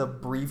the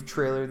brief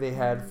trailer they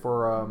had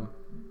for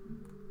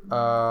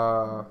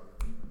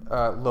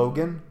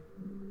Logan?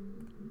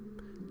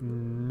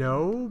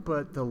 No,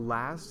 but the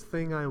last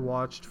thing I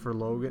watched for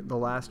Logan, the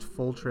last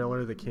full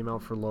trailer that came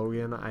out for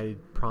Logan, I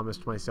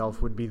promised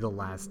myself would be the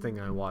last thing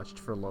I watched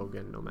for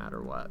Logan, no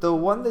matter what. The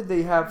one that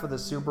they have for the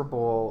Super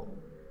Bowl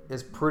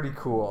is pretty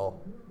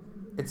cool.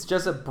 It's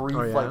just a brief,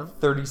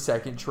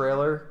 30-second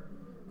trailer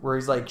where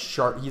he's like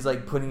he's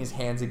like putting his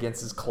hands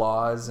against his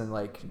claws and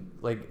like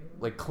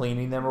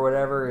cleaning them or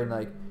whatever, and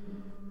like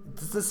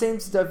it's the same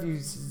stuff you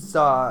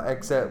saw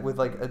except with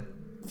like a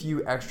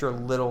few extra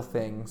little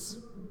things.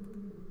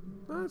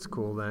 That's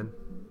cool then.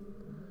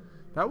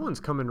 That one's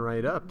coming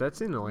right up. That's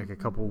in like a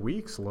couple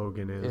weeks,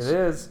 Logan is. It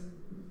is.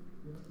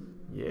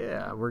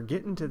 Yeah, we're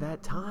getting to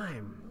that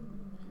time.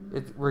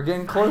 We're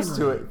getting close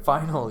to it,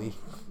 finally.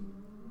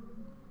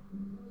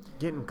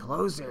 Getting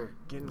closer.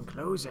 Can't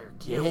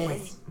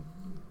wait.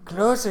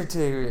 Closer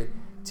to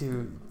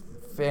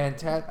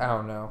fantastic. I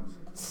don't know.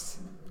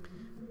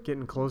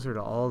 Getting closer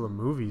to all the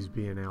movies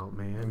being out,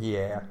 man.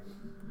 Yeah.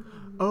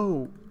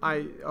 You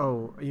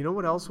know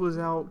what else was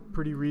out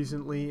pretty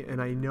recently,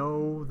 and I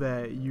know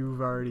that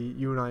you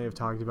and I have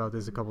talked about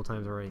this a couple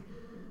times already.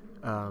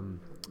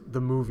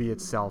 The movie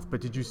itself, but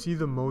did you see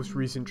the most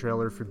recent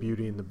trailer for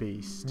Beauty and the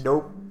Beast?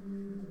 Nope.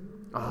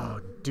 Oh,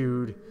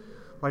 dude.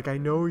 Like, I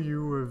know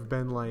you have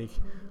been like,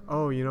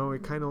 oh, you know,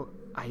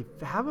 I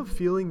have a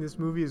feeling this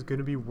movie is going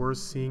to be worth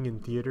seeing in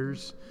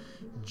theaters.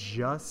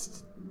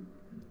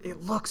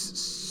 It looks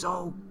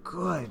so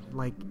good.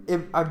 Like,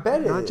 I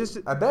bet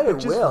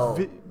it will.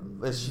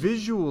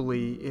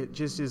 Visually, it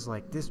just is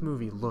like, this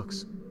movie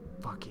looks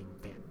fucking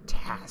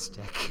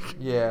fantastic.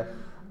 Yeah.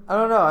 I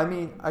don't know. I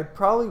mean, I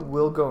probably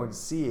will go and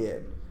see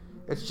it.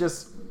 It's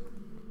just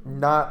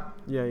not...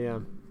 Yeah.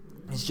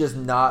 It's just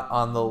not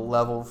on the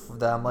level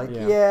that I'm like,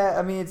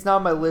 I mean, it's not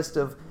on my list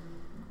of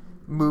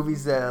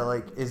movies that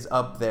like is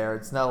up there.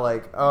 It's not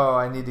like, oh,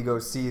 I need to go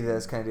see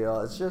this kind of deal.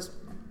 It's just,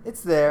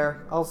 it's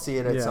there. I'll see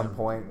it at some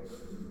point.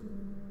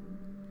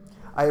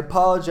 I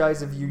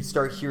apologize if you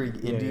start hearing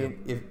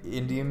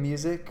Indian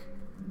music.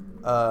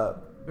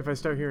 If I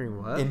start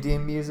hearing what?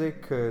 Indian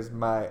music, because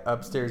my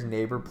upstairs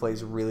neighbor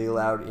plays really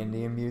loud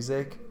Indian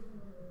music.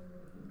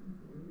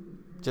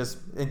 Just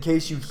in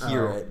case you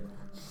hear it.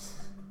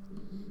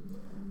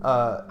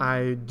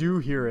 I do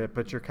hear it,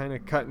 but you're kind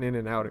of cutting in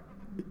and out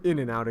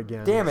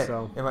again. Damn it!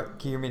 So. Can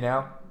you hear me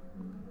now?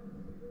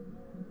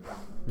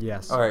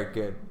 Yes. All right,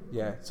 good.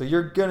 Yeah, so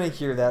you're gonna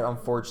hear that.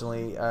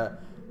 Unfortunately,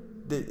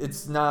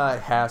 it's not a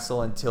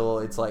hassle until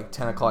it's like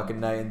 10 o'clock at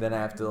night, and then I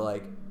have to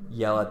like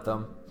yell at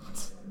them.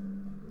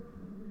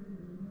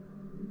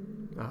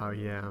 Oh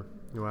yeah.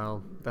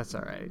 Well, that's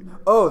all right.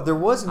 Oh, there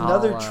was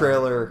another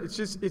trailer. It's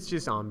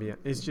just ambient.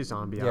 It's just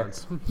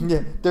ambiance.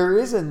 Yeah, there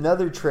is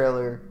another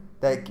trailer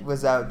that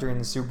was out during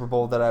the Super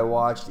Bowl that I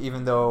watched,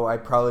 even though I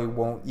probably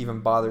won't even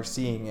bother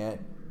seeing it.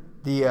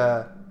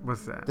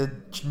 What's that? The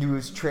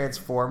newest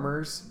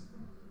Transformers.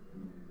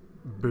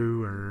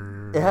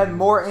 Booer. It had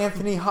more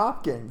Anthony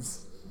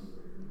Hopkins.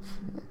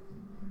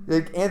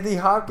 Like Anthony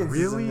Hopkins.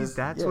 Really? Is in this,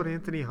 That's what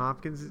Anthony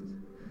Hopkins is?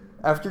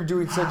 After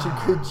doing such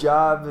a good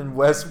job in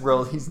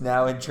Westworld, he's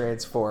now in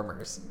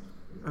Transformers.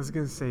 I was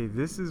gonna say,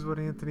 this is what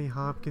Anthony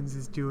Hopkins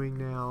is doing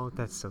now.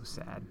 That's so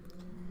sad.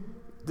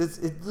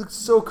 It looks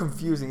so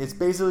confusing. It's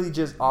basically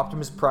just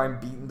Optimus Prime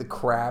beating the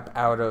crap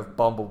out of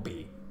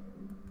Bumblebee.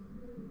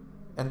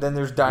 And then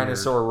there's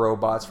dinosaur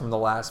robots from the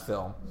last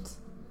film.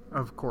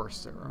 Of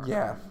course there are.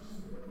 Yeah.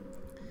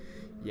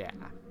 Yeah,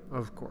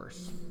 of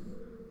course.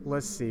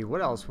 Let's see,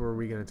 what else were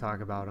we going to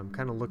talk about? I'm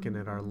kind of looking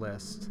at our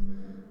list.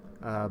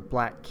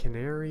 Black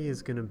Canary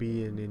is going to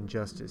be in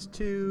Injustice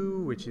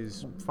 2, which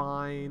is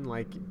fine.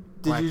 Like,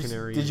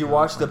 Canary. Did you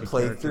watch the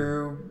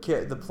playthrough?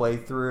 The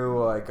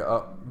playthrough, like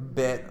a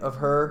bit of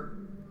her.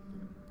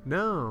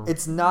 No,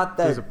 it's not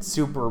that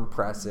super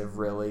impressive,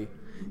 really.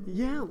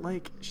 Yeah,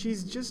 like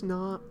she's just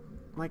not.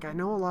 Like, I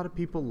know a lot of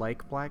people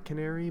like Black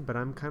Canary, but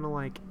I'm kind of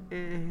like,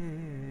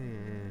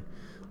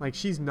 Like,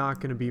 she's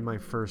not going to be my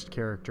first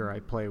character I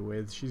play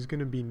with. She's going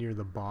to be near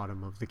the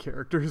bottom of the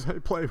characters I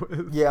play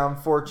with. Yeah,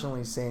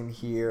 unfortunately, same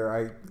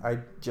here. I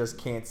just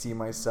can't see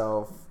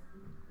myself.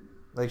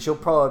 Like, she'll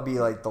probably be,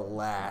 like, the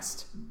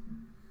last.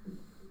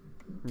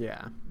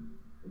 Yeah.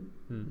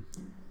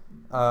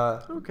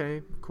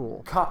 Okay,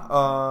 cool.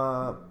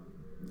 I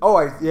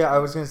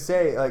was going to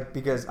say, like,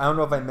 because I don't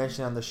know if I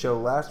mentioned on the show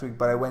last week,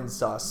 but I went and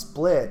saw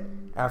Split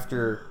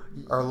after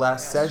our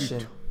last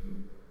session.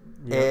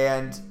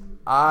 And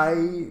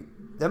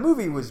that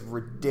movie was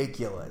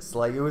ridiculous.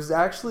 Like, it was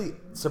actually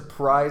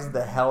surprised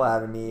the hell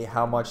out of me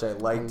how much I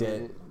liked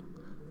it.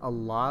 a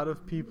lot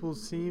of people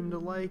seem to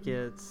like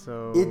it,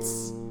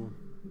 so...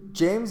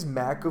 James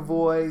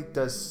McAvoy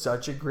does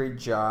such a great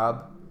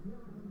job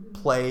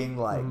playing,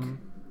 like,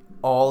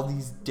 all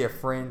these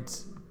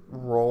different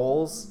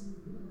roles.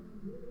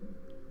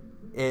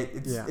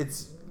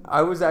 It's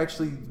I was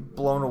actually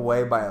blown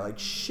away by it. Like,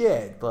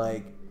 shit,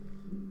 like,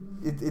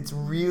 it's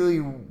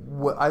really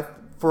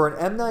for an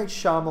M. Night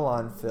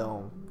Shyamalan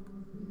film,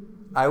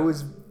 I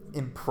was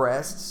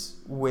impressed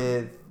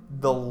with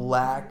the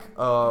lack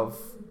of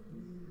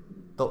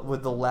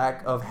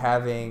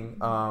having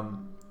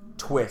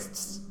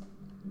twists.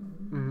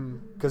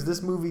 Because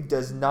this movie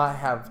does not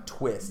have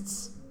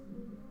twists.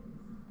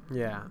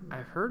 Yeah,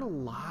 I've heard a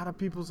lot of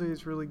people say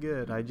it's really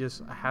good. I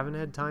haven't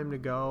had time to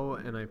go,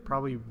 and I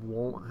probably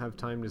won't have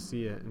time to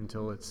see it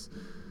until it's...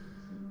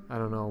 I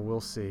don't know.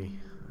 We'll see.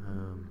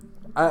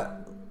 I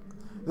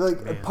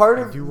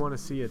do want to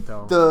see it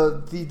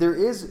though. There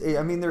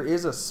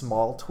is a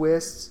small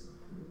twist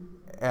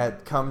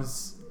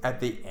comes at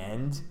the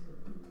end,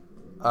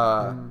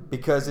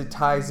 because it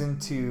ties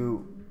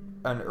into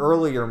an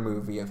earlier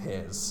movie of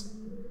his,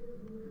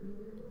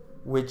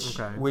 which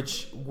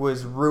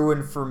was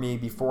ruined for me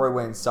before I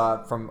went and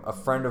saw it from a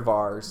friend of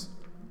ours,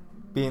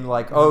 being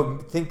like, "Oh,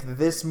 think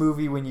this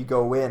movie when you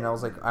go in." I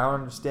was like, "I don't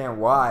understand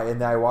why."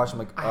 And then I watched him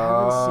like, I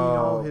haven't seen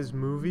all his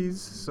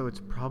movies, so it's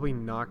probably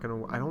not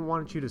gonna. I don't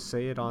want you to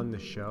say it on the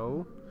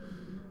show,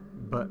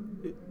 but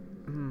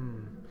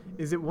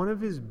is it one of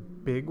his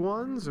big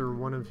ones or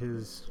one of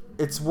his?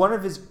 It's one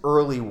of his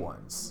early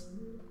ones.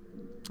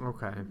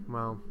 Okay,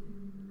 well,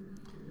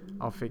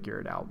 I'll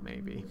figure it out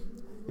maybe.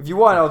 If you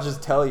want, I'll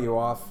just tell you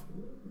off.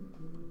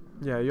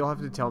 Yeah, you'll have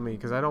to tell me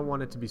because I don't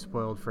want it to be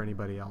spoiled for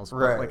anybody else. But,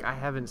 right. Like, I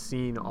haven't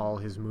seen all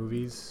his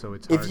movies, so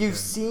it's hard. If you've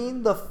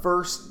seen the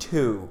first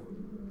two,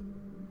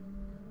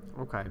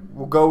 okay,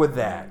 we'll go with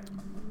that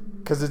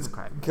because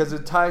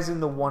it ties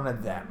into one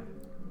of them.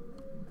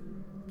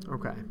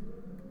 Okay,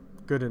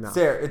 good enough.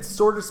 It's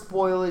sort of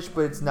spoilish,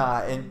 but it's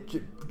not.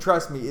 And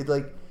trust me, it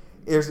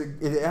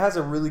has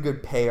a really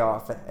good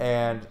payoff.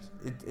 And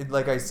it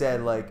like I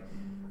said, like.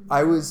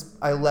 I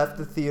left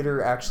the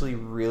theater actually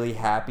really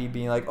happy,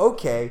 being like,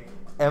 okay,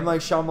 M.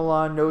 Night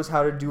Shyamalan knows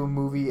how to do a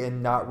movie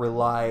and not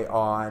rely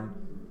on,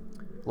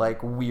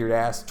 like,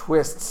 weird-ass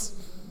twists.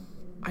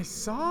 I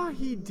saw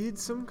he did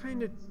some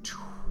kind of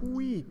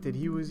tweet that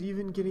he was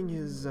even getting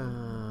his,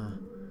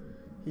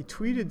 he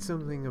tweeted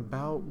something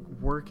about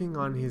working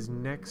on his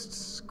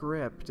next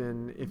script,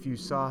 and if you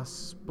saw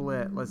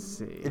Split, let's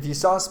see. If you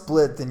saw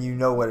Split, then you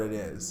know what it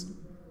is.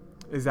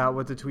 Is that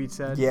what the tweet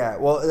said? Yeah,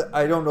 well,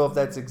 I don't know if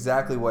that's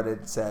exactly what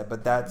it said,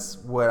 but that's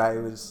what I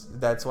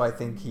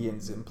think he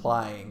is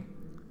implying.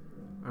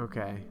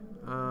 Okay.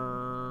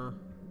 I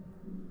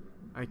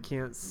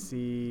can't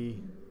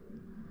see.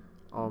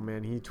 Oh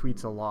man, he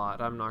tweets a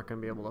lot. I'm not going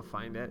to be able to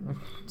find it.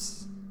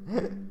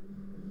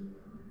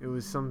 It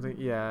was something,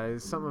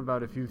 it's something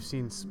about if you've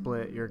seen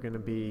Split, you're going to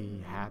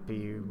be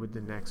happy with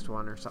the next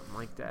one or something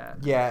like that.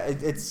 Yeah,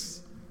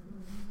 it's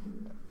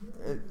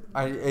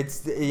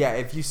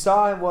if you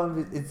saw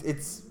one,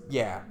 it's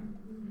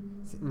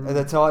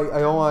That's all. I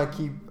don't want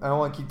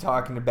to keep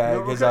talking about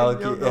it because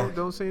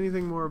don't say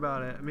anything more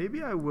about it.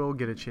 Maybe I will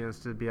get a chance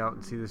to be out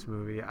and see this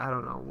movie. I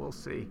don't know. We'll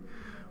see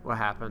what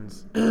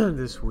happens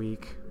this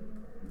week.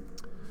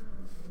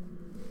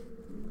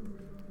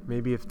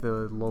 Maybe if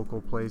the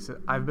local place.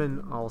 I've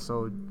been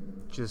also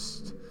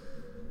just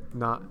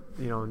not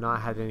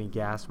had any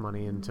gas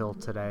money until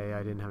today.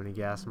 I didn't have any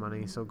gas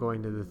money, so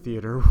going to the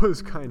theater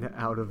was kind of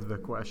out of the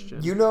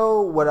question. You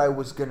know what I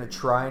was gonna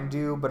try and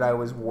do, but I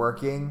was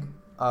working.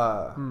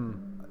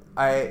 When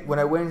I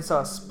went and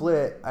saw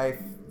Split,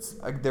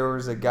 there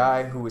was a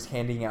guy who was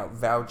handing out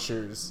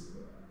vouchers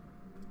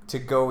to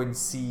go and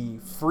see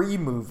free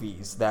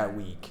movies that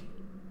week,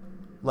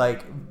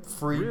 like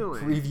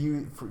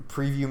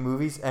preview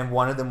movies, and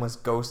one of them was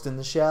Ghost in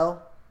the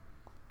Shell.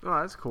 Oh,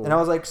 that's cool. And I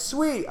was like,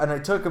 sweet. And I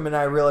took him, and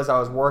I realized I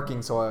was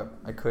working, so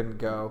I couldn't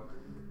go.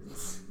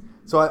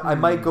 So I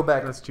might go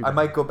back. I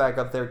might go back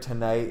up there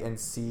tonight and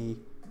see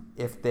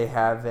if they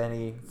have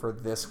any for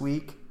this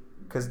week.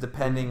 Because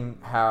depending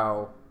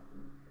how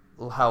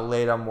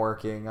late I'm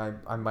working,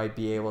 I might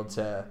be able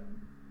to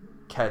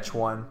catch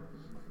one.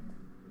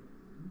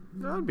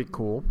 That'd be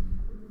cool.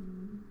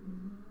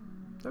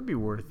 That'd be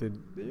worth it.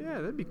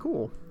 Yeah, that'd be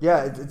cool.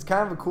 Yeah, it's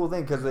kind of a cool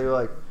thing because they were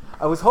like,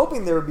 I was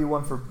hoping there would be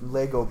one for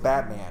Lego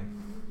Batman.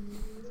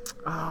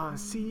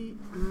 See,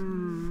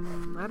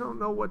 I don't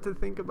know what to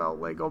think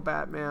about Lego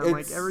Batman.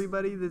 Like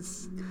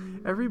everybody's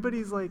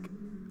like,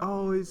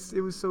 oh,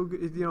 it was so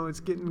good.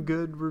 It's getting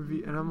good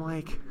review, and I'm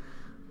like,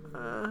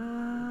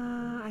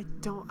 I'm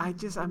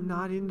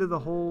not into the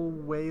whole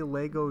way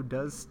Lego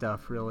does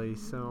stuff really.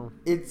 So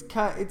it's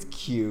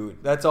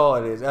cute. That's all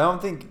it is. I don't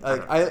think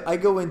I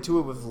go into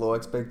it with low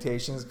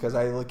expectations because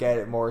I look at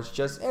it more.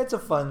 It's a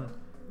fun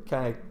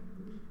kind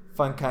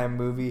of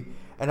movie.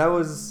 And I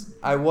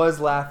was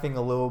laughing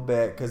a little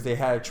bit because they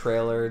had a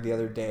trailer the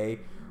other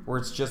day where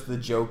it's just the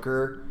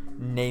Joker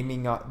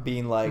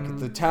being like,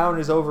 the town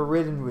is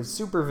overridden with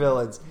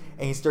supervillains,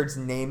 and he starts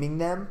naming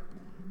them.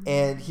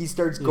 and he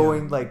starts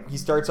going like he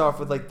starts off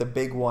with like the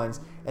big ones,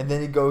 and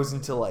then he goes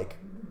into like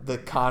the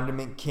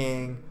Condiment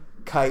King,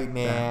 Kite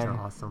Man, That's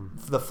awesome.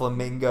 the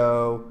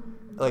Flamingo,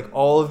 like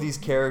all of these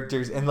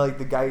characters, and like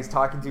the guy he's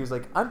talking to is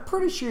like, I'm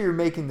pretty sure you're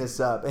making this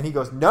up, and he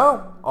goes,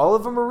 no, all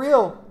of them are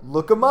real,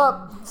 look them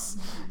up.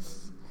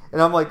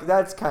 And I'm like,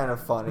 that's kind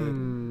of funny.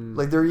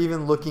 Like they're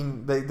even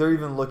looking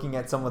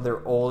at some of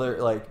their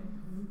older, like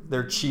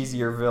their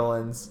cheesier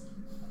villains.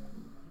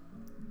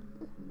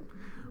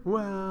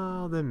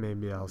 Well, then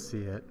maybe I'll see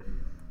it.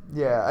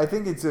 Yeah, I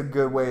think it's a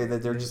good way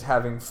that they're just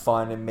having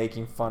fun and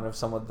making fun of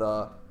some of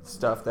the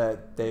stuff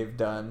that they've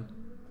done.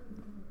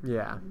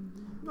 Yeah.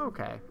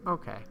 Okay.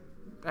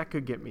 That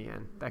could get me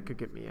in.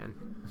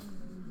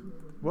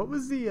 What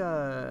was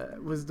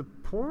the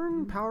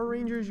porn Power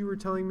Rangers you were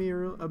telling me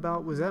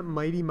about? Was that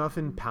Mighty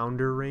Muffin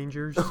Pounder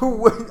Rangers?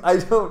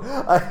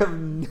 I have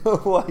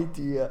no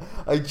idea.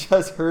 I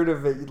just heard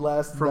of it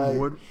last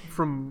night.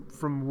 From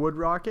Wood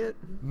Rocket?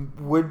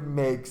 Would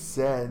make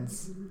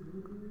sense.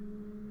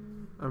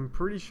 I'm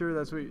pretty sure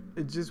that's what.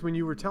 It's just when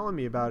you were telling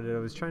me about it, I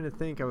was trying to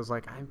think. I was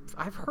like,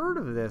 I've heard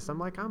of this. I'm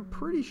like, I'm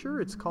pretty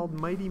sure it's called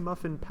Mighty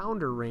Muffin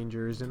Pounder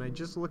Rangers, and I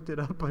just looked it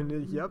up,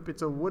 and yep,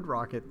 it's a Wood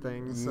Rocket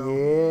thing. So.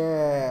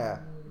 Yeah.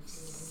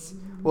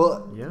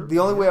 Well, yeah, the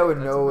only way I would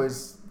know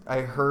is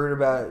I heard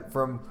about it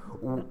from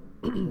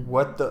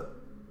what the.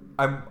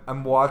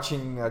 I'm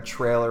watching a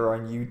trailer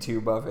on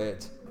YouTube of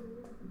it.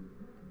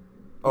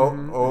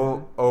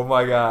 Oh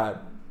my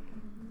god,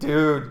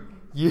 dude,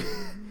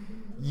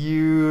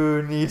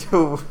 You need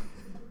to.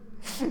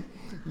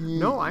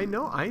 No, I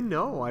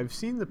know. I've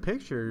seen the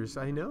pictures.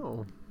 I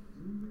know.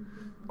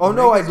 Oh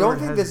no, I don't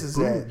think this is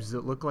it.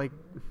 That look like.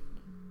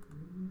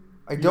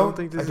 I don't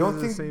think this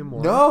is the same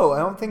one. No, I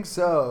don't think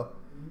so.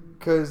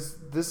 Because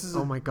this is.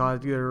 Oh my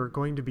god, there are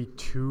going to be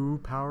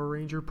 2 Power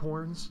Ranger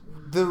porns.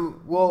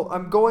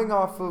 I'm going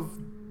off of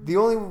the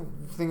only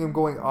thing I'm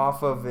going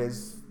off of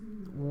is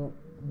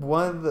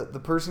one of the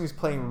person who's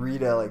playing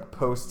Rita like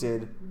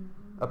posted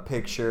a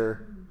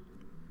picture.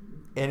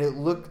 And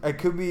it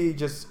could be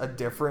just a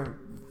different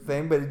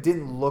thing, but it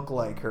didn't look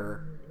like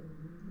her.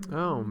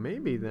 Oh,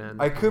 maybe then.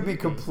 I could be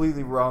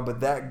completely wrong,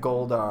 but that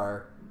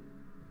Goldar.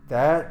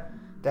 That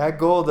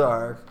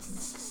Goldar.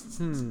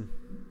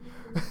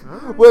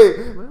 Right.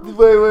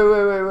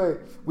 Wait.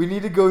 We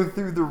need to go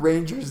through the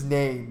Rangers'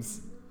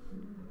 names.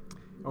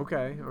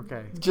 Okay.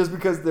 Just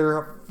because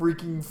they're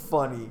freaking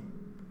funny.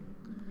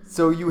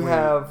 So you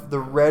have the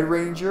Red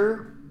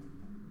Ranger,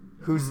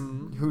 who's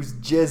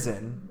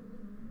jizzin'.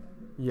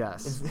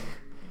 Yes.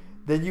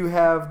 Then you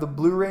have the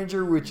Blue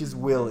Ranger, which is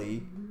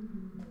Willie.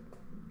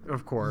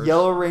 Of course.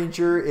 Yellow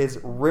Ranger is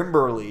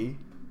Rimberly.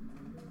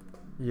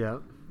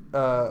 Yep.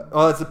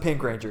 It's the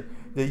Pink Ranger.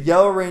 The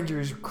Yellow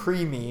Ranger is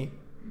Creamy.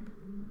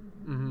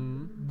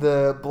 Mm-hmm.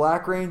 The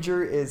Black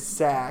Ranger is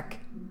Sack.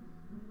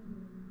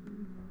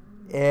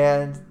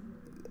 And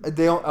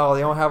they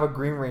don't have a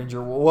Green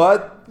Ranger.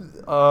 What?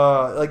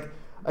 I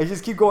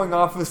just keep going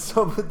off of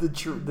some of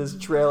this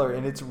trailer,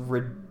 and it's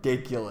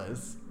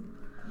ridiculous.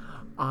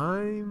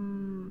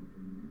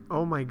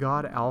 Oh my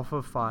god,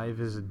 Alpha 5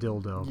 is a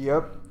dildo.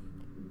 Yep.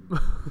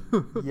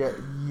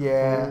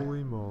 Yeah.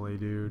 Holy moly,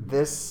 dude.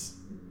 These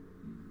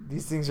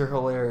things are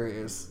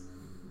hilarious.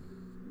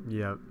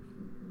 Yep.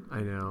 I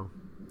know.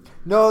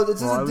 No,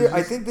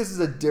 I think this is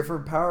a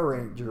different Power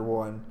Ranger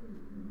one.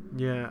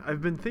 Yeah,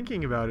 I've been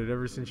thinking about it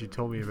ever since you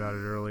told me about it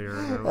earlier.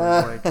 And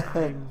I was like,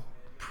 I'm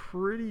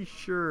pretty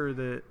sure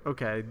that...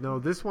 Okay, no,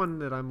 this one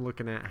that I'm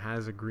looking at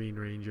has a Green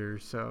Ranger,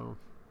 so...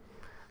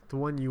 The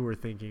one you were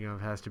thinking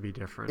of has to be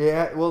different.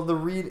 Yeah, well,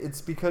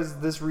 it's because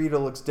this Rita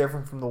looks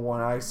different from the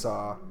one I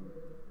saw.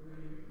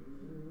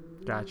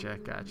 Gotcha.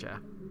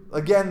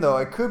 Again, though,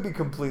 I could be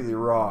completely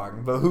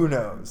wrong, but who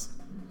knows?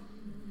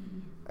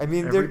 I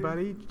mean,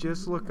 everybody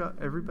just look up.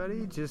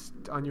 Everybody just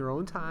on your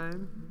own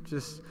time.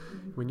 Just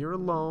when you're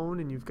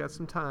alone and you've got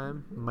some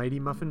time. Mighty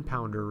Muffin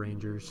Pounder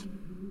Rangers.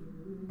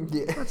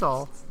 Yeah. That's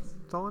all.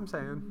 That's all I'm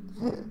saying.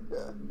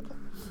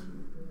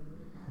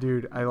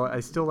 Dude,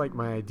 I still like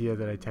my idea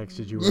that I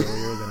texted you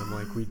earlier that I'm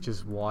like, we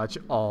just watch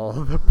all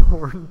the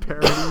porn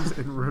parodies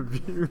and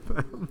review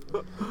them.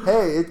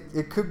 Hey,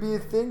 it could be a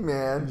thing,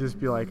 man. And just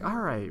be like, all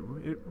right,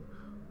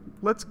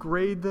 let's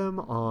grade them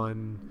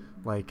on,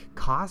 like,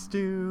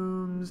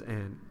 costumes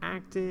and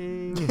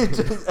acting.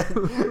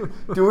 Do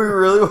we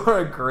really want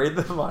to grade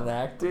them on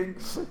acting?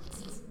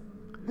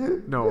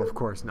 No, of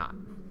course not.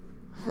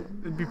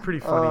 It'd be pretty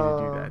funny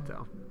to do that,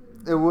 though.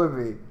 It would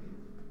be.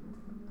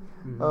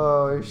 Mm-hmm.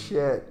 Oh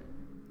shit!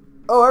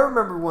 Oh, I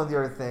remember one of the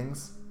other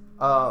things.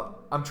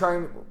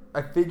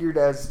 I figured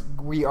as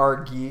we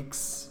are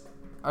geeks,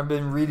 I've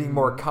been reading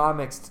more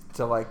comics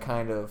to like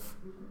kind of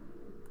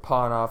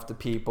pawn off to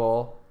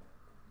people.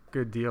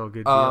 Good deal.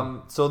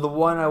 So the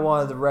one I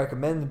wanted to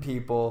recommend to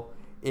people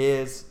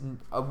is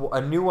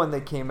a new one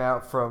that came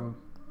out from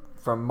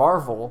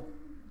Marvel,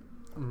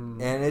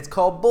 and it's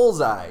called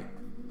Bullseye.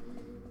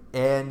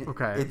 And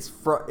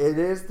it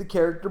is the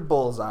character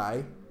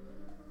Bullseye.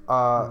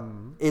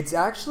 It's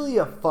actually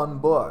a fun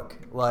book.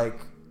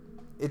 Like,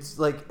 it's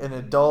like an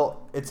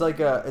adult. It's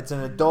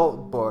an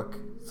adult book.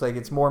 It's like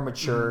it's more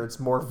mature. It's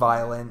more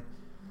violent,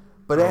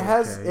 but it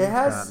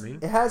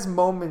has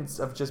moments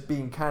of just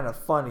being kind of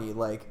funny.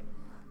 Like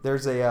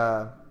there's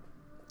a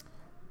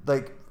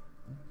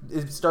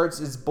it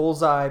starts as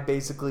Bullseye.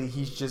 Basically,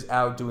 he's just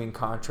out doing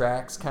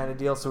contracts kind of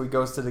deal. So he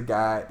goes to the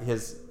guy,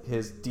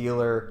 his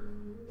dealer,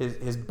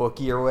 his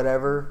bookie or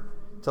whatever,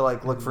 to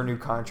like look for new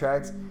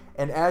contracts.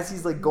 And as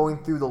he's like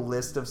going through the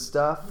list of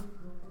stuff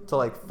to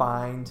like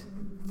find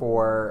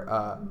for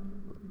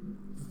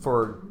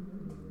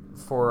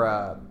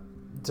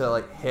to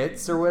like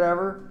hits or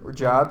whatever or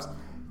jobs,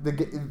 the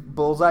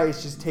Bullseye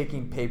is just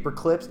taking paper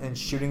clips and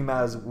shooting them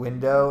out his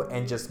window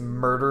and just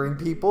murdering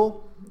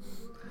people.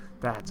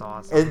 That's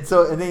awesome. And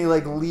then he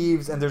like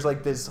leaves, and there's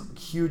like this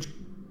huge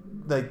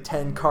like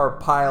 10-car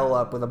pile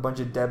up with a bunch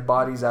of dead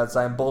bodies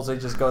outside, and Bullseye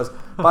just goes,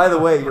 by the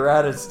way, you're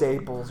out of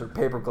staples or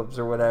paper clips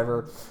or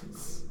whatever.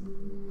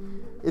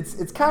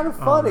 It's kind of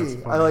funny.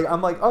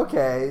 I'm like,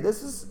 okay,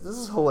 this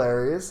is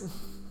hilarious.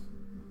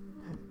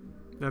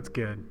 That's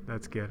good. I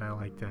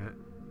like that.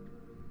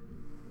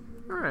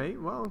 All right,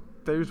 well,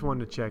 there's one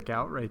to check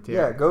out right there.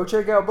 Yeah, go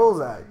check out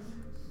Bullseye.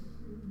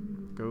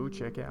 Go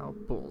check out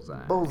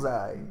Bullseye.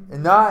 Bullseye.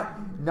 And not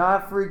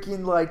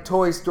freaking like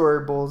Toy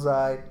Story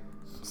Bullseye.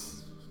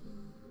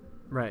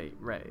 Right.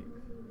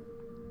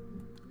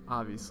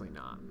 Obviously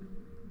not.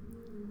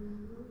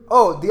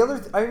 Oh,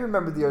 I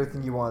remember the other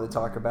thing you wanted to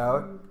talk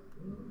about.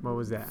 What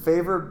was that?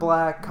 Favorite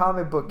black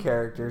comic book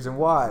characters and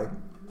why?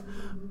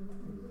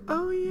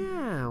 Oh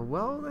yeah,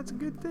 well that's a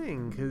good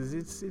thing because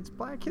it's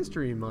Black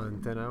History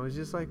Month, and I was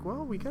just like,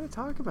 well, we gotta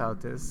talk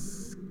about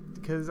this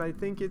because I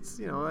think it's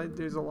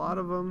there's a lot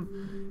of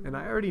them, and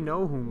I already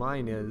know who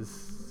mine is.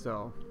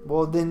 So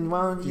well, then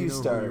why don't you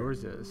start? Who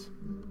yours is?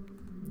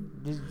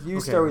 You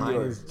start with mine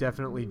yours. Is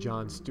definitely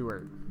Jon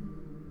Stewart.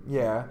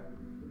 Yeah.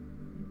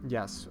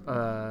 Yes.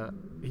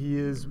 He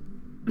is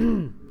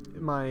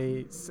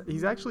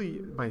he's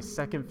actually my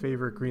second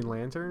favorite Green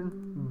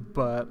Lantern,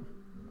 but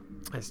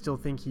I still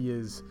think he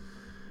is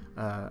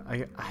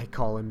I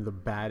call him the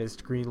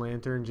baddest Green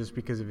Lantern just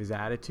because of his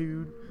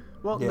attitude.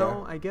 Well, yeah.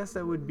 No, I guess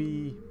that would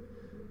be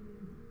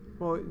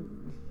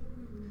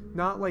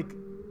not like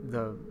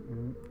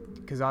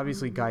because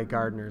obviously Guy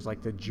Gardner is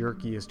like the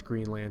jerkiest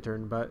Green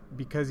Lantern, but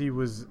because he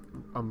was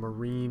a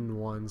Marine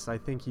once, I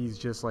think he's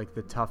just like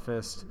the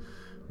toughest,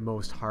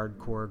 most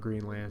hardcore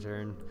Green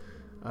Lantern.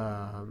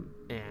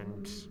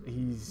 And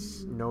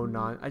he's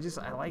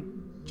I like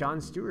Jon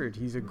Stewart.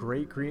 He's a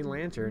great Green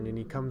Lantern, and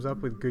he comes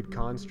up with good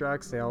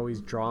constructs. They always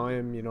draw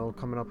him,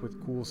 coming up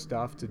with cool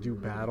stuff to do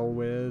battle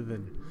with,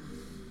 and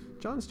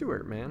Jon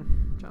Stewart,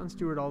 man. Jon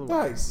Stewart all the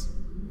way. Nice.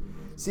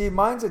 See,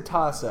 mine's a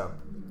toss-up.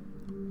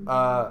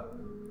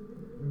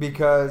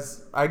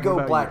 Because I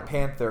go Black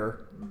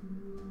Panther.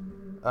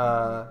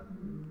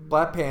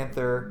 Black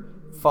Panther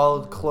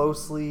followed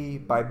closely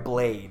by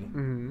Blade.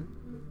 Mm-hmm.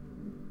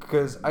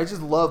 Because I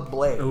just love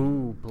Blade.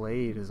 Ooh,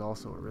 Blade is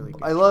also a really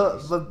good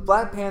but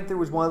Black Panther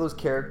was one of those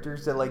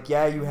characters that, like,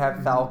 yeah, you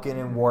have Falcon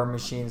and War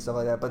Machine and stuff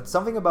like that, but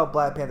something about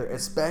Black Panther,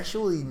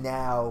 especially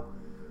now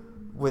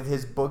with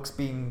his books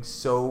being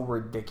so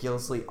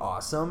ridiculously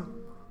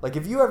awesome. Like,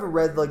 if you haven't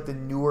read, like, the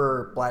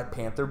newer Black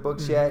Panther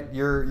books yet,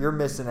 you're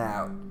missing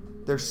out.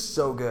 They're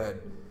so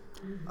good.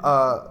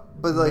 But,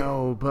 like...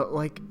 No, but,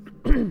 like...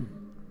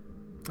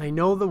 I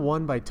know the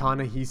one by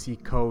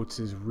Ta-Nehisi Coates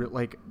is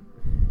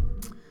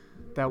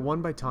that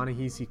one by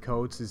Ta-Nehisi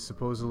Coates is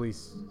supposedly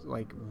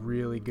like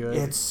really good.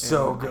 It's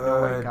so good.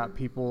 I know it got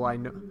people I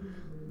know.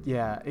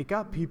 Yeah, it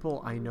got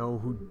people I know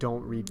who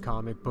don't read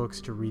comic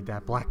books to read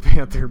that Black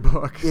Panther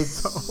book. It's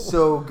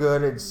so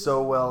good and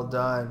so well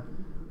done.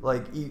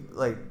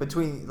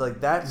 Between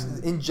that's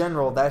in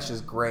general, that's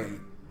just great.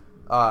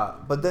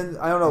 But then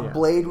I don't know. Yeah.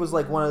 Blade was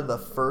like one of the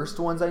first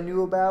ones I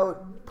knew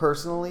about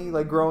personally,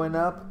 like growing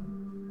up.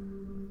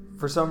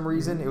 For some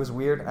reason, it was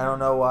weird. I don't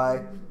know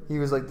why. He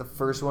was like the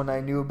first one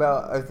I knew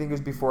about. I think it was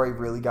before I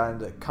really got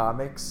into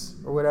comics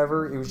or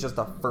whatever. It was just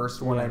the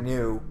first one I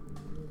knew.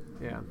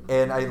 Yeah.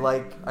 And I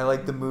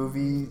like the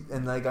movie,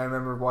 and like I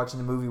remember watching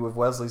the movie with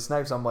Wesley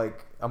Snipes. I'm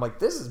like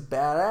this is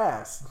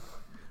badass.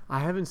 I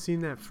haven't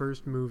seen that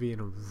first movie in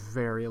a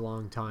very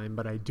long time,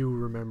 but I do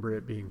remember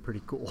it being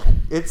pretty cool.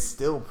 It's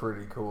still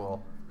pretty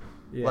cool.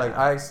 Yeah. Like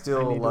I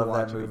still love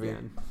that movie.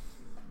 Again.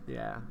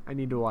 Yeah, I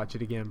need to watch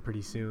it again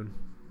pretty soon.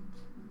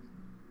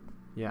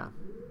 Yeah.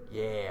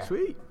 Yeah.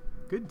 Sweet.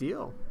 Good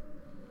deal.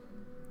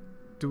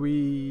 Do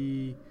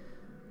we...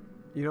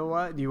 You know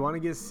what? Do you want to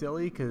get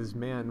silly? Because,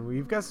 man,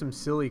 we've got some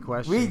silly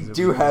questions. We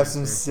do have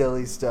some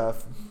silly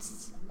stuff.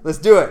 Let's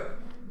do it.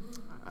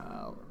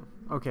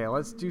 Okay,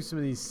 let's do some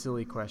of these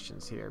silly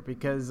questions here.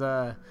 Because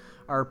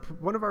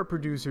one of our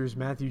producers,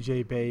 Matthew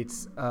J.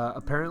 Bates,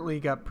 apparently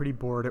got pretty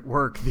bored at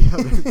work the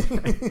other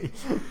day.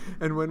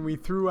 And when we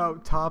threw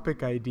out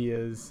topic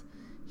ideas,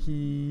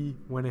 he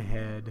went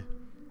ahead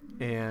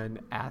and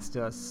asked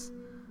us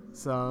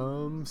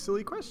some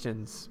silly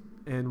questions.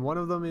 And one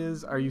of them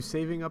is, are you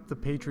saving up the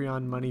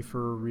Patreon money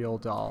for a real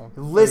doll?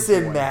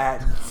 Listen,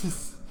 Matt.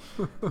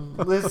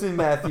 Listen,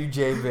 Matthew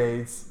J.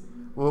 Bates.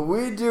 What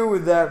we do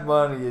with that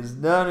money is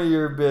none of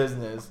your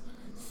business.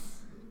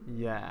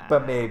 Yeah.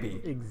 But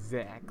maybe.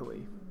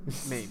 Exactly.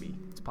 Maybe.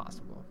 It's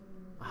possible.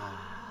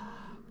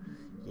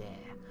 Yeah.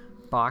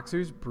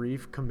 Boxers,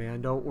 brief,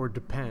 commando, or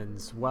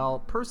depends. Well,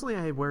 personally,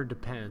 I wear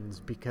depends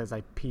because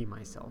I pee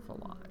myself a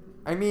lot.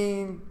 I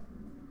mean,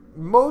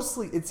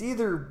 mostly it's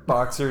either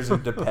boxers or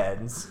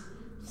depends.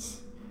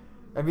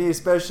 I mean,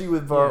 especially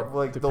with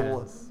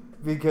depends.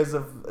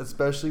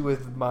 especially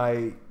with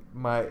my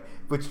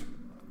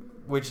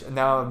which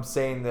now I'm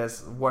saying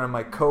this, one of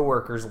my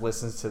coworkers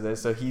listens to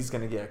this, so he's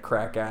gonna get a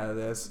crack out of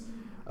this.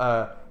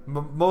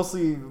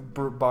 Mostly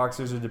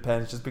boxers or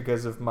depends, just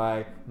because of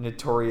my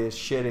notorious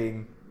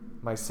shitting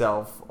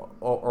myself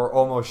or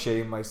almost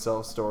shitting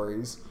myself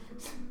stories.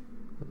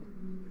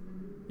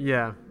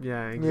 Yeah,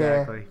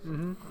 exactly.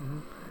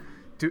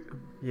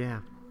 Yeah.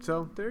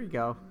 So there you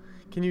go.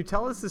 Can you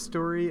tell us the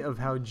story of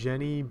how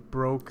Jenny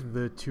broke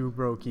the two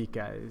broke geek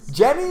guys?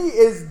 Jenny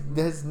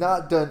has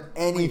not done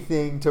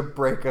anything to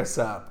break us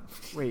up.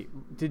 Wait,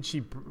 did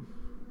she?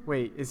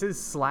 Wait, is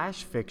this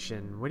slash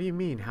fiction? What do you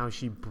mean? How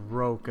she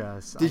broke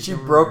us? Did she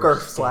broke our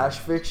slash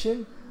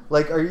fiction?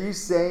 Like, are you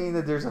saying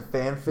that there's a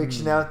fan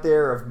fiction out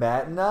there of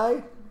Matt and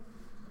I?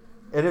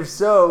 And if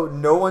so,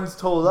 no one's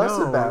told us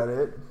about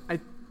it.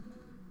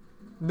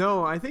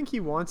 No, I think he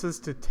wants us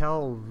to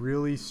tell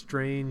really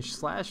strange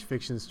slash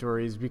fiction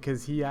stories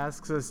because he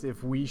asks us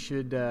if we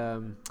should.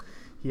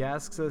 He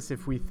asks us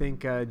if we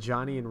think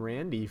Johnny and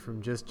Randy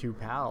from Just Two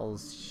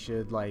Pals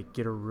should like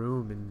get a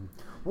room and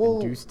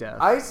do stuff.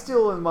 I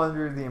still am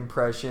under the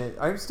impression.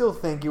 I still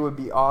think it would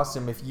be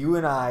awesome if you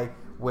and I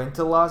went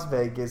to Las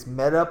Vegas,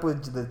 met up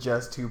with the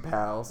Just Two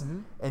Pals,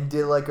 and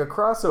did like a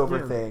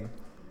crossover thing.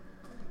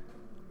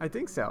 I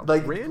think so.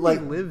 Randy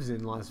lives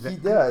in Las Vegas.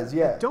 He does,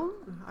 yeah.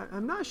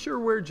 I'm not sure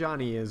where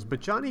Johnny is, but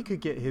Johnny could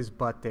get his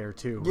butt there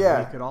too.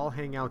 Yeah. We could all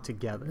hang out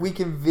together. We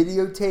can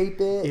videotape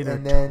it in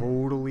and a then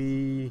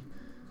totally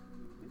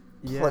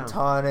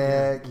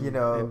platonic, it'd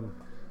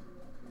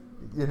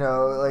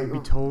be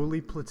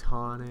totally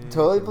platonic.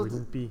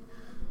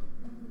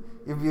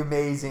 It'd be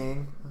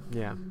amazing.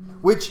 Yeah.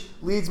 Which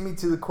leads me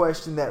to the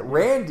question that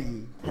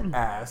Randy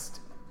asked.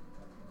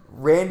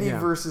 Randy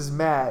versus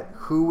Matt,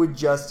 who would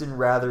Justin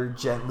rather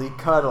gently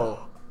cuddle?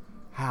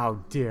 How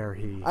dare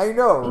he? I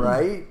know,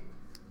 right?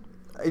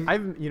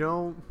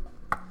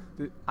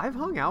 I've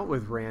hung out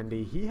with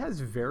Randy. He has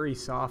very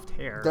soft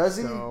hair. Does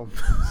he? So.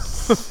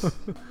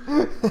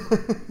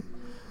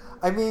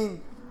 I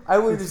mean,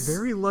 It's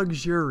very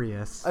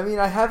luxurious. I mean,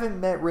 I haven't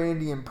met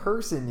Randy in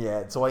person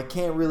yet, so I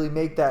can't really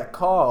make that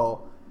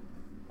call.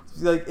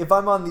 Like, if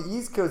I'm on the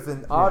East Coast,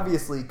 then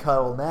obviously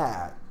cuddle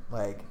Matt.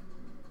 Like,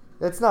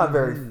 that's not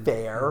very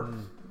fair.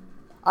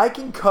 I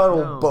can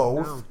cuddle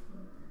both. No.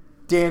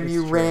 Damn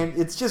you, Randy.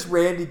 It's just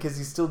Randy because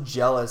he's still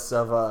jealous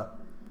of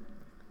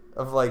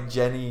like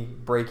Jenny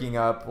breaking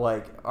up,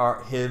 like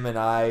him and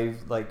I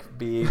like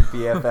being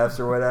BFFs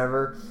or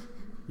whatever.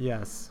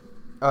 Yes.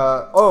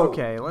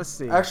 Okay, let's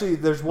see. Actually,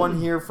 there's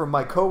one here from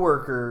my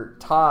coworker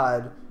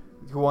Todd,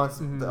 who wants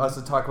us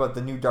to talk about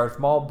the new Darth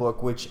Maul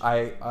book, which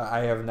I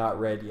have not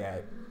read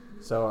yet.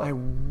 So I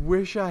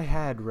wish I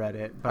had read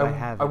it, but I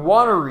haven't. I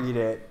want to read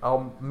it.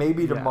 I'll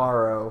maybe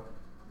tomorrow.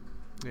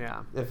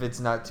 Yeah. If it's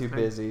not too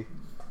busy.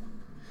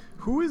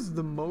 Who is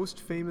the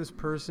most famous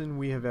person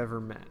we have ever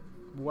met?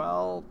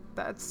 Well,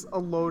 that's a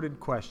loaded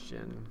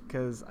question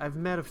because I've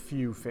met a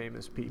few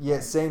famous people. Yeah,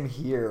 same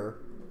here.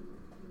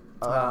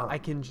 I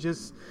can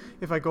just,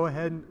 if I go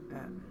ahead,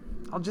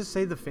 I'll just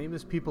say the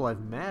famous people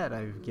I've met,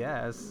 I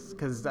guess,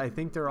 because I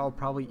think they're all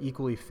probably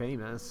equally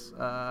famous.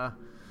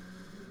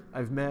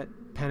 I've met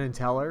Penn and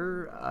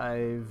Teller.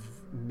 I've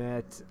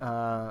met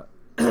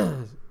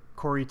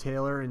Corey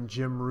Taylor and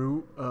Jim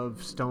Root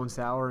of Stone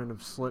Sour and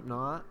of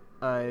Slipknot.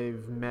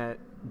 I've met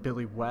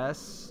Billy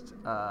West.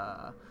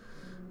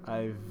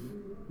 I've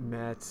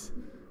met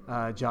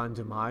John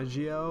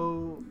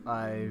DiMaggio.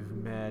 I've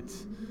met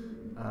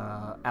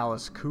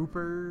Alice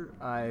Cooper.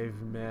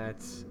 I've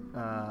met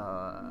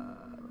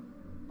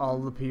all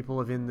the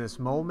people of In This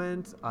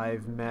Moment.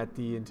 I've met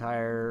the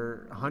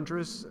entire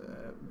Huntress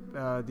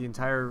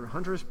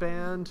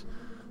band.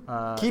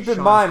 Keep in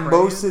Sean mind, Crahan.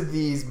 most of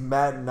these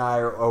Matt and I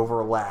are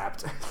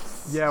overlapped.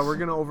 Yeah, we're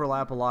gonna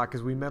overlap a lot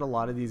because we met a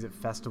lot of these at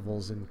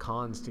festivals and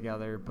cons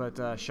together.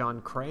 But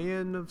Sean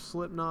Crahan of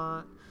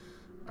Slipknot.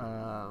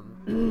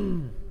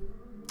 I'm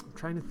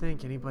trying to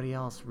think anybody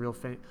else real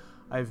famous.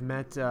 I've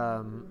met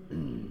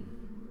Tim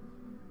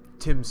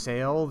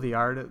Sale,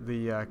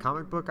 the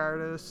comic book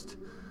artist.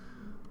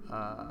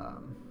 I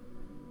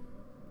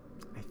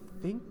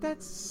think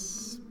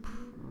that's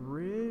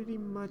pretty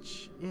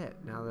much it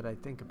now that I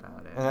think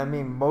about it. And I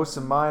mean, most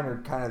of mine are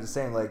kind of the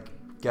same. Like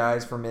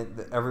guys from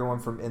everyone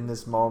from In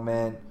This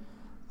Moment,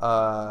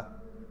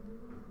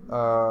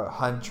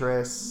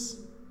 Huntress,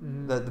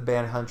 the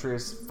band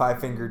Huntress, Five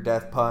Finger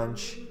Death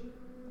Punch.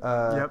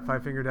 Yep,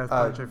 Five Finger Death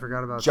Punch. I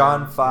forgot about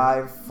John that.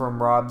 Five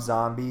from Rob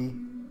Zombie.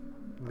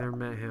 Never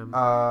met him.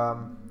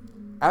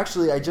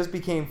 Actually, I just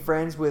became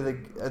friends with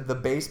the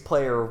bass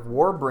player of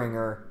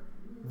Warbringer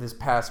this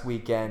past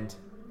weekend,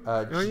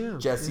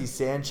 Jesse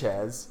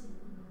Sanchez.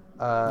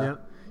 Yeah.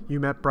 You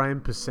met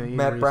Brian Posehn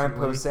Brian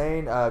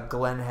recently. Posehn,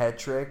 Glenn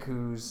Hetrick,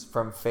 who's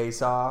from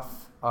Face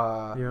Off,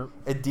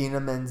 Idina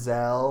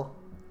Menzel.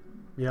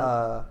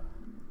 Yeah.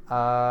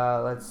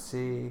 Let's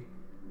see.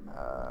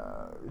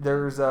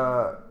 There's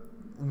a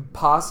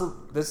possible.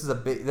 This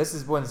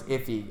is one's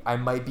iffy. I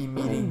might be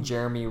meeting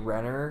Jeremy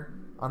Renner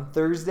on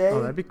Thursday. Oh,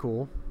 that'd be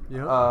cool.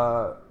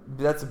 Yeah.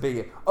 That's a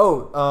big.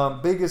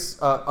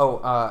 Biggest.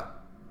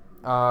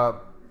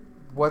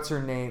 What's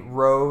her name?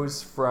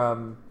 Rose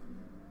from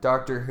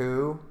Doctor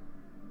Who.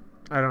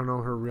 I don't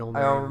know her real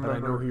name, but I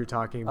know who you're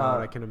talking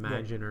about. I can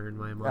imagine her in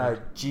my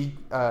mind. Gigi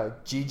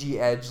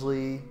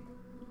Edgley.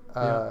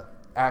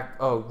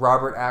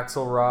 Robert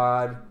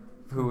Axelrod,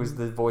 who was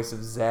the voice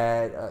of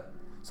Zed.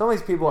 Some of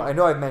these people, I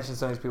know I've mentioned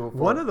some of these people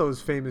before. One of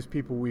those famous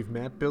people we've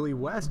met, Billy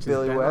West,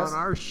 has been on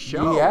our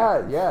show.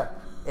 Yeah.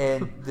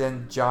 And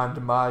then John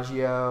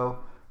DiMaggio.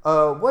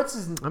 What's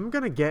his name? I'm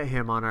going to get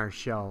him on our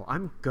show.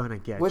 I'm going to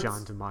get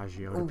John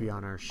DiMaggio to be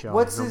on our show,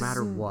 no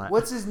matter what.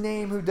 What's his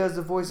name who does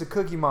the voice of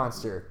Cookie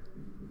Monster?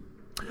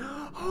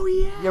 Oh,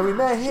 yeah. Yeah, we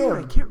met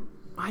him.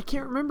 I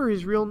can't remember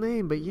his real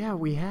name, but yeah,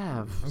 we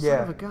have.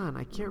 Son of a gun.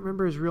 I can't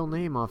remember his real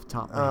name off the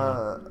top of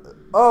my head.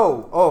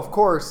 Of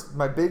course.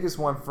 My biggest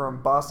one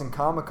from Boston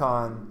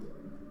Comic-Con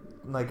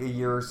like a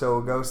year or so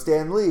ago,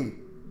 Stan Lee.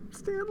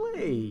 Stan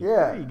Lee.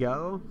 Yeah. There you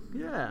go.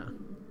 Yeah.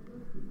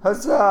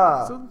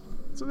 Huzzah!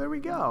 So there we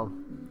go.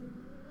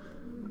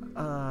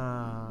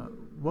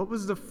 What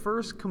was the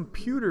first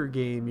computer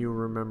game you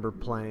remember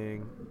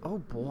playing? Oh,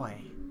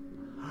 boy.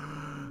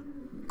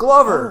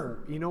 Glover!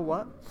 Oh, you know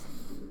what?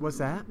 What's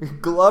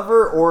that?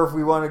 Glover, or if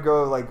we want to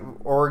go like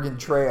Oregon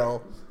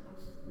Trail.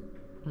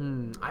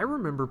 I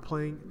remember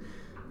playing.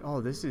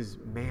 Oh,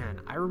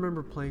 I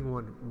remember playing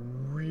one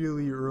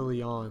really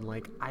early on.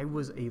 Like, I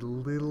was a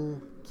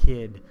little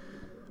kid.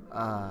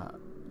 I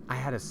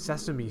had a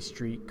Sesame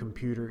Street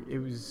computer. It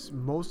was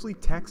mostly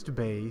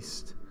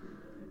text-based,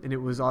 and it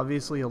was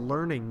obviously a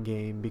learning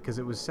game because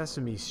it was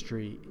Sesame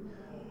Street.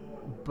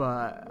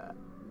 But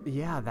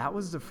yeah, that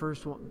was the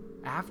first one.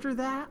 After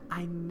that,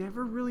 I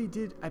never really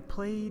did. I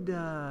played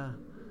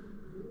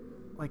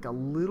like a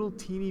little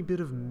teeny bit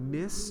of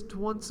Myst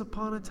once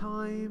upon a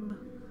time.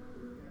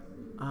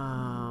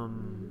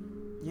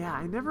 Yeah,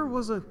 I never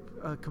was a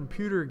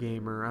computer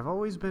gamer. I've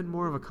always been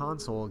more of a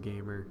console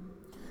gamer.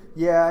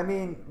 Yeah, I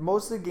mean,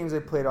 most of the games I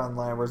played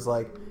online was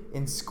like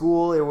in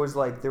school. It was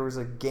like there was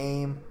a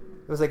game.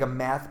 It was like a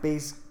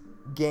math-based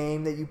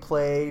game that you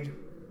played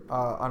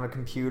on a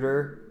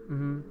computer.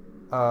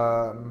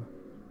 Mm-hmm.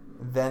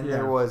 Then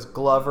there was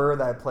Glover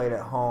that I played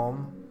at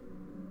home.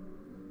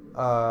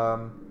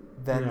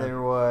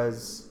 There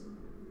was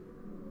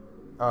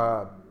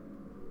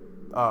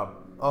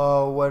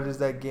what is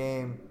that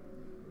game?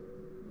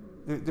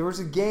 There was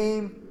a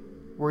game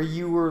where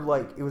you were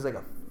like, it was like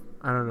a,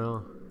 I don't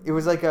know. It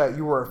was like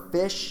you were a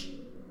fish,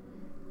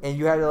 and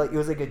you had to like, it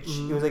was like it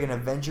was like an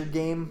adventure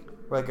game,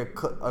 or like a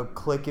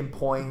click and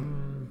point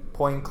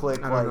and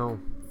click like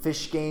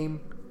fish game.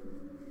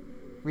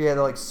 We had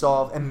to like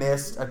solve and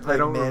Myst. I played Myst. I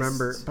don't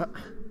remember. But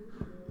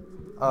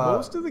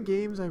most of the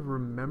games I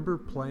remember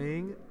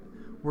playing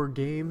were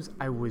games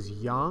I was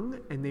young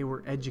and they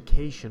were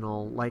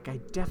educational. Like, I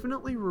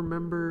definitely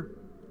remember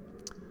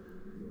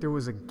there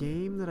was a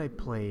game that I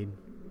played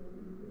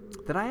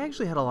that I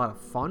actually had a lot of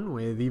fun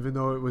with, even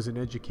though it was an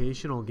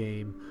educational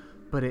game.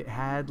 But it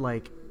had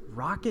like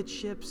rocket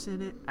ships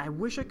in it. I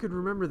wish I could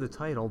remember the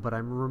title, but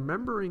I'm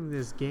remembering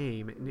this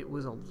game and it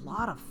was a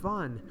lot of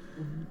fun.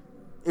 Mm-hmm.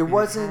 It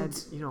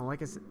wasn't, it had,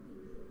 like I said,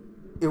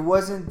 it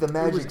wasn't the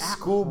Magic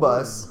School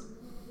Bus.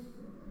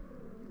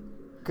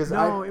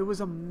 It was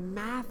a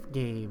math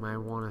game, I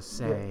want to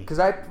say. Because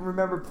I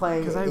remember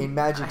playing a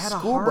Magic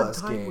School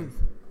Bus game.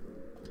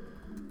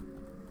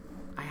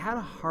 I had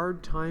a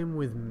hard time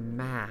with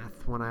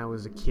math when I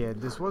was a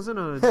kid. This wasn't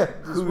a...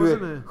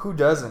 Who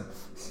doesn't?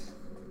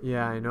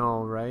 Yeah, I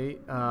know,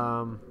 right?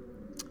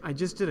 I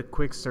just did a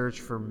quick search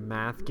for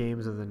math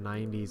games of the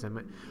 90s.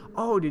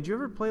 Did you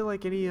ever play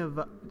like any of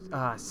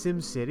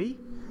SimCity?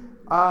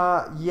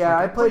 Yeah,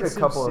 I played a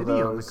couple of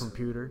those on the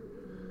computer.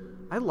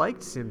 I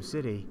liked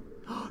SimCity.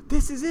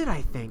 This is it,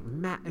 I think.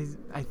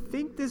 I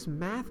think this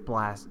Math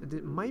Blast.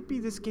 It might be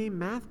this game,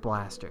 Math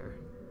Blaster.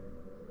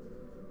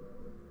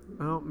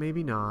 Oh,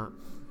 maybe not.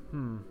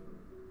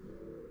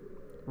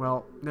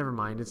 Well, never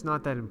mind. It's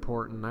not that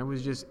important.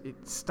 It's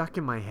stuck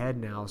in my head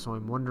now, so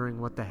I'm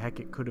wondering what the heck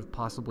it could have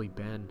possibly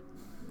been.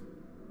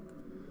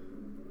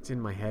 It's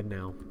in my head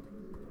now.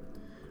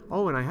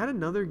 Oh, and I had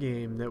another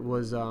game that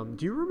was,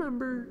 do you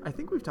remember? I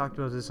think we've talked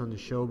about this on the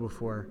show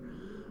before.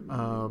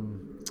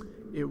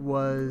 It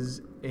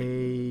was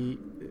the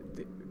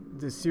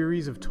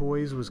series of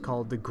toys was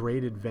called the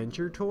Great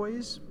Adventure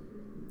Toys.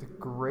 The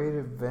Great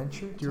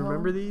Adventure Toys? Do you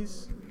remember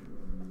these?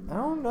 I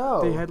don't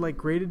know. They had like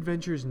Great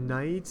Adventures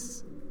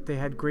Knights. They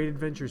had Great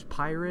Adventures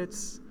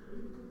Pirates.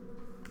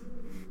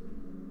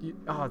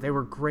 they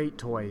were great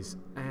toys.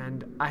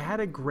 And I had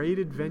a Great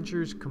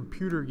Adventures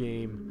computer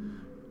game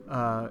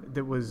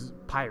that was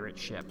Pirate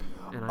Ship.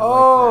 And I liked that a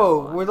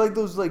lot. Were like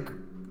those like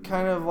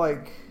kind of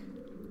like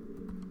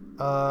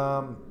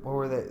what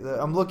were they?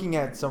 I'm looking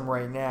at some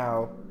right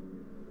now.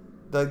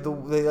 Like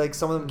they like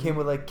some of them came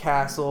with like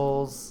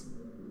castles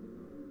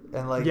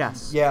and like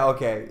yes. Yeah,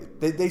 okay.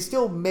 They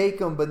still make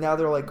them, but now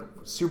they're like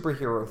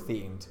superhero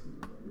themed.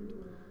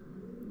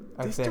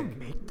 I They think. still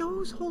make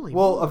those? Holy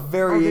Well, moly. a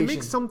variation. They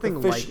make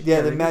something like it.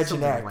 Yeah, the they make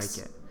Imagine something X.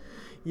 like it.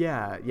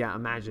 Yeah,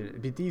 Imagine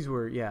it. But these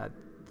were,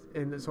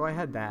 and so I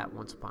had that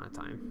once upon a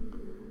time.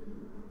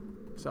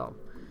 So,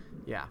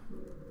 yeah.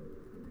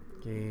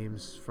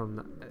 Games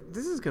from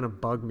this is gonna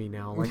bug me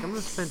now. Like, I'm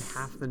gonna spend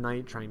half the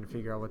night trying to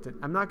figure out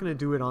I'm not gonna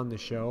do it on the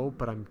show,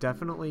 but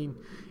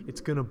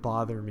it's gonna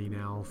bother me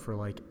now for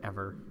like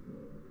ever,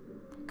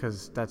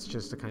 because that's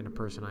just the kind of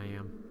person I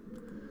am.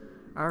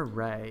 All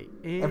right,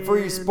 and for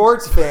you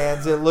sports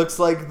fans, it looks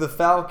like the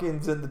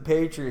Falcons and the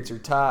Patriots are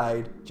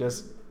tied.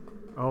 Just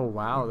oh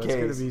wow, that's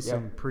gonna be yeah.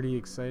 some pretty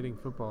exciting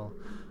football.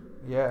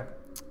 Yeah.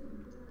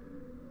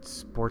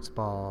 Sports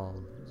ball,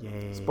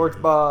 yay! Sports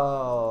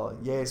ball,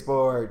 yay!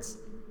 Sports.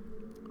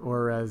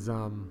 Or as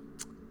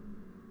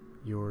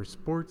your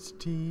sports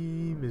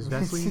team is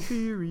vastly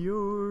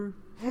inferior.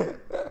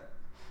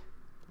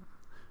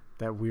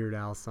 That Weird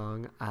Al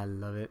song, I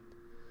love it.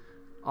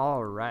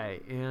 All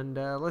right, and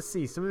let's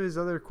see some of his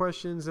other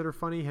questions that are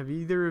funny. Have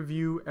either of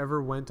you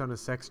ever went on a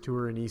sex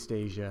tour in East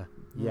Asia?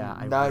 Yeah,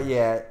 I Not would.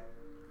 yet.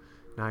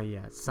 Not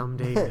yet.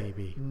 Someday,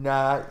 maybe.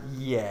 Not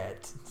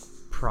yet.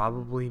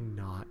 Probably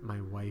not.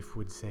 My wife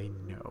would say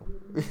no.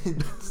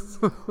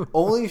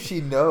 Only if she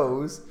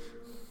knows.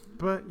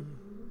 But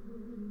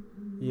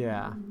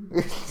yeah,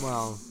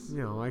 well,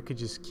 I could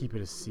just keep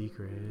it a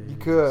secret. You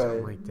could,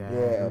 something like that.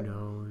 yeah. Who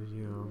knows?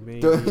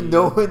 Maybe.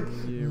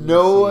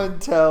 No one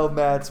tell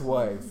Matt's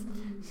wife.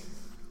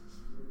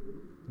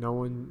 No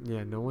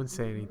one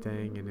say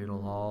anything, and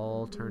it'll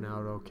all turn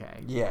out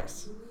okay.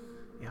 Yes.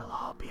 It'll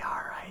all be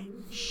all right.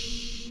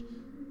 Shh,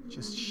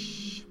 just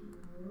shh.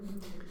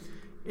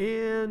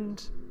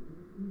 And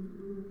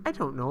I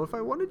don't know if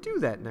I want to do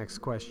that next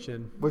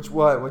question. Which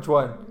one?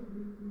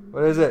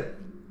 What is it?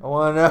 I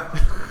want to know.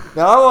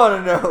 Now I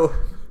want to know.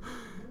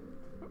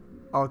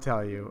 I'll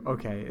tell you.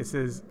 Okay, it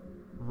says,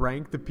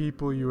 rank the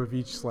people you have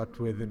each slept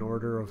with in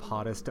order of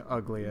hottest to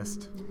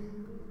ugliest.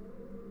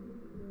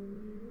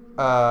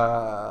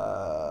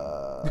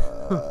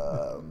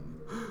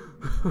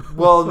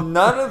 Well,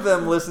 none of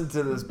them listen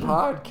to this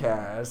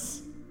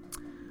podcast.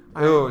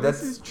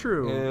 This is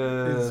true.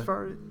 As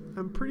far,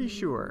 I'm pretty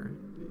sure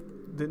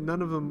that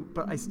none of them.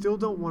 But I still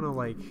don't want to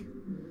like.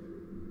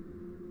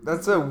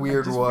 That's a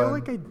weird one. I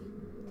just feel like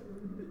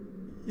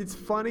it's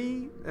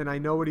funny, and I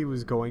know what he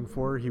was going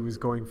for. He was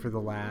going for the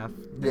laugh.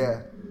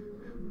 Yeah.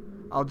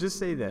 I'll just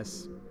say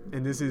this,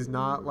 and this is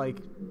not like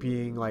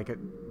being like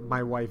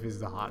my wife is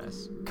the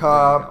hottest.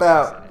 Cop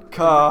out.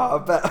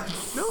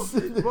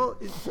 No,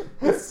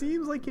 it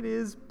seems like it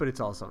is, but it's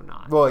also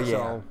not. Well, yeah.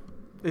 So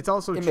it's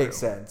also it true. makes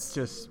sense.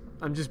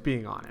 I'm just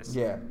being honest.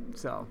 Yeah.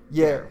 So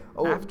yeah.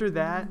 Oh. After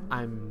that,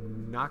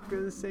 I'm not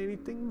gonna say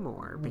anything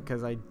more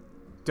because I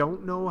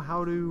don't know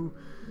how to.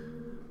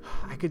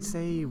 I could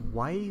say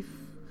wife.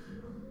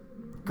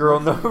 Girl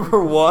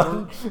number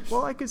one.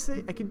 Well, I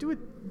could do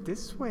it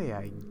this way,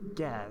 I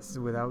guess,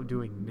 without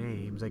doing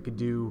names. I could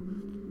do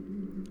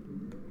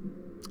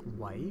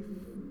wife,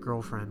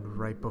 girlfriend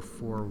right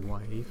before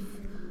wife,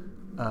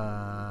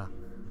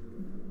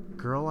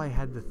 girl I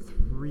had the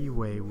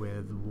three-way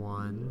with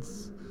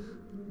once,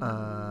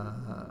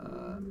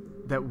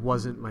 that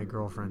wasn't my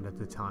girlfriend at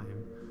the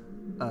time.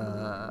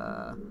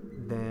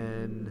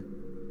 Then,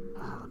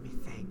 let me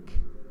think.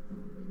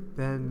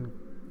 Then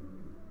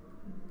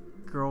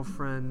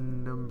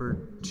girlfriend number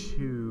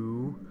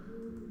 2,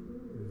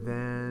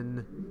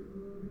 then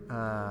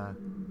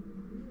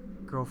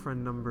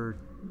girlfriend number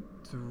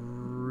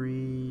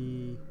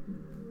 3,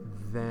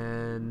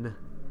 then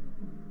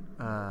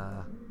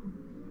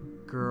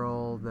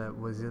girl that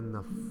was in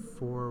the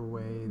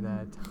 4-way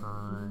that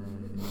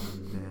time,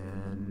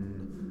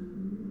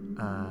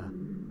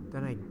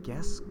 then I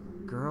guess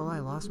girl I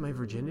lost my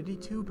virginity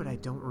to, but I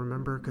don't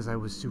remember because I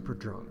was super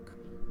drunk.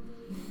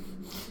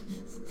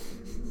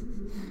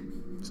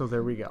 So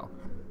there we go.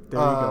 There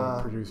you go,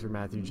 producer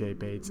Matthew J.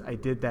 Bates. I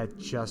did that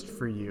just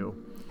for you.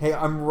 Hey,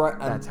 I'm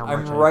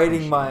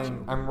writing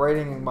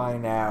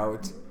mine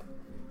out.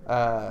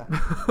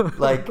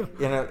 Like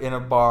in a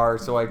bar,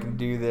 so I can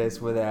do this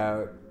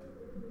without.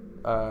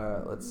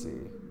 Let's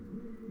see.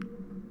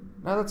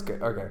 No, that's good.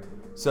 Okay,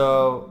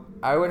 so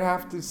I would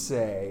have to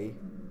say,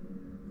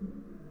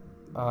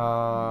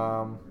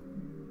 last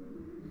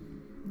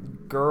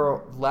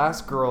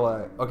girl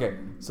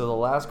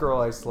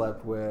I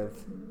slept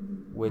with,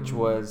 which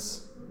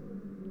was,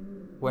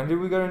 when did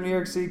we go to New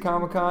York City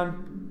Comic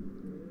Con?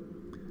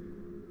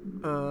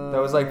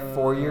 That was like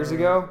 4 years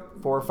ago,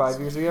 4 or 5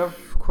 years ago.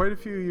 Quite a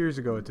few years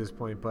ago at this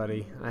point,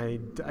 buddy. I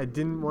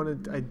didn't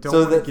want to. I don't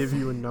want to give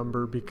you a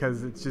number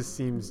because it just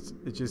seems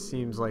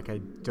like I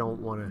don't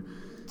want to.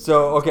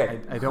 So,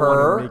 okay. I don't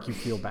want to make you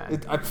feel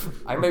bad.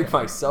 I make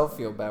myself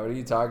feel bad. What are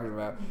you talking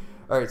about?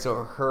 All right,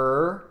 so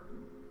her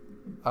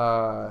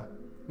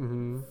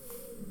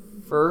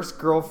first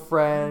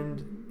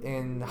girlfriend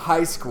in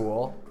high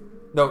school.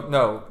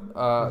 No.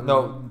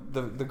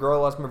 The girl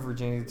I lost my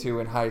virginity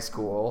to in high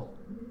school,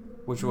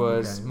 which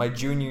was my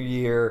junior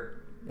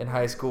year in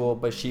high school,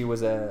 but she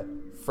was a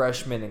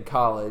freshman in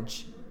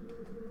college.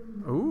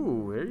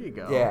 Ooh, there you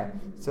go. Yeah,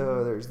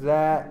 so there's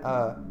that.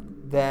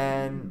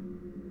 Then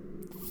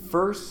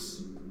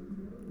first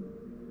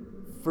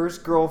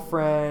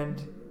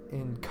girlfriend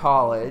in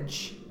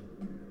college.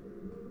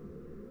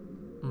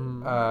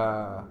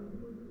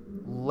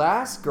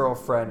 Last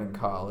girlfriend in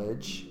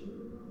college.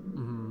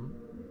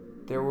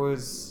 There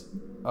was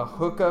a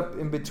hookup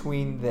in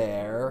between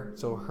there.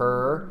 So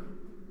her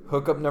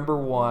hookup number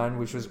 1,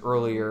 which was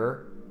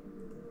earlier.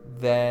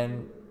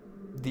 Then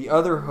the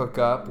other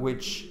hookup,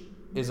 which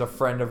is a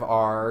friend of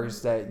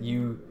ours that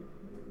you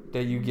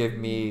give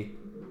me,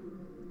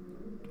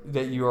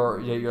 that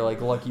you're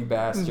like lucky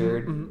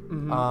bastard.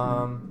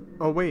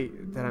 Oh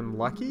wait, that I'm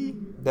lucky?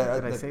 Did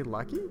I say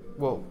lucky?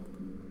 Well,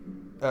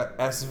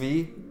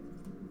 SV.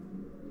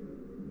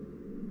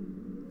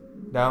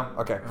 No,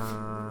 okay.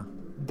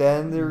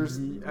 Then there's.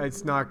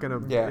 It's not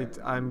gonna. Yeah.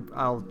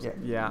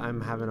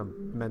 I'm having a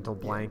mental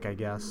blank, I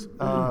guess.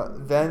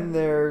 Then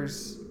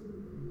there's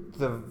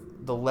the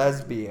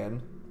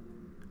lesbian.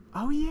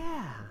 Oh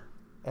yeah.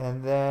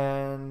 And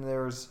then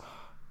there was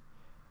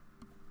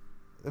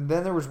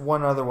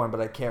one other one, but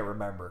I can't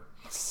remember.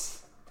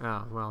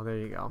 Oh well, there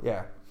you go.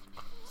 Yeah.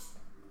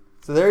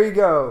 So there you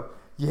go.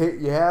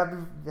 You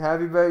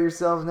happy about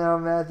yourself now,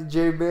 Matthew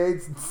J.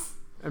 Bates?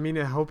 I mean,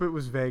 I hope it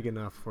was vague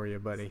enough for you,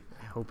 buddy.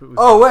 I hope it was.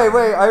 Oh wait!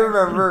 I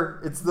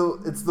remember. It's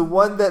the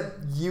one that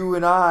you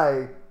and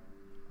I.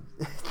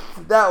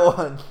 That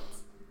one.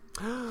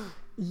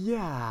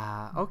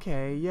 Yeah.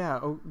 Okay. Yeah.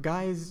 Oh,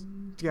 guys,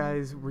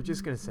 we're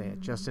just gonna say it.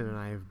 Justin and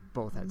I have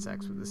both had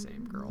sex with the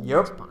same girl. Yep.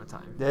 Once upon a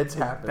time. That's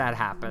happened. That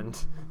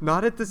happened.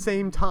 Not at the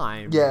same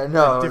time. Yeah.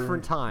 No. At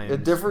different times.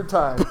 At different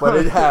times, but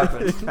it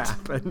happened. It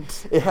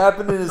happened. It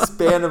happened in a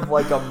span of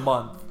like a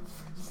month.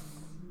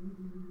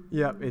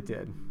 Yep, it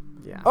did.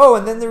 Yeah. Oh,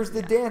 and then there was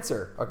the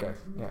dancer. Okay.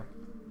 Yeah.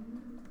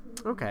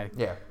 Okay.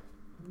 Yeah.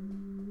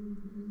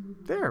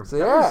 There. So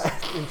that yeah.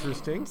 was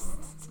interesting.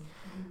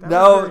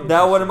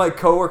 Now one of my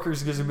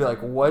coworkers is gonna be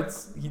like,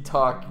 "What's he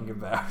talking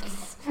about?"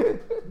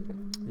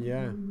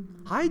 Yeah.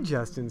 Hi,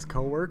 Justin's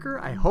coworker.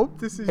 I hope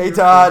this is. Hey, your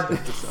Todd.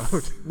 first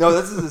episode. No,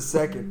 this is the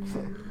second.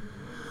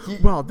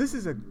 Well, this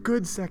is a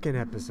good second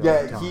episode.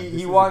 Yeah, Todd.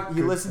 he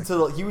listened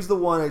to he was the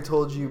one I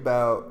told you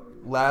about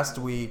last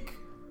week.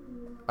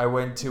 I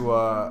went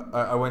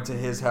to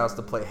his house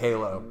to play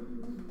Halo.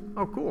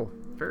 Oh, cool.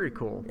 Very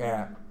cool.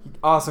 Yeah,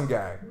 awesome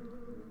guy.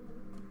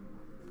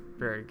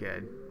 Very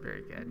good.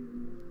 Very good.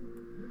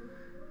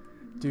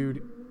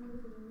 Dude,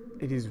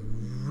 it is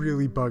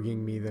really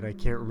bugging me that I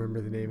can't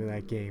remember the name of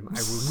that game. I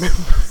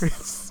remember it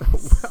so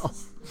well.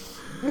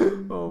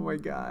 Oh my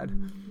god.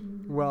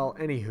 Well,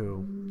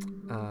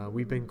 anywho,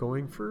 we've been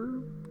going for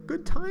a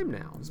good time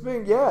now. This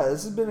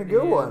has been a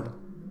good one.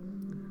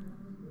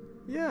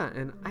 Yeah,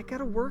 and I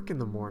gotta work in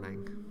the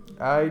morning.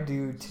 I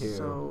do too.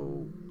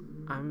 So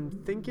I'm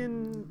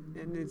thinking,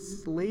 and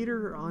it's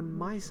later on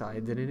my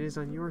side than it is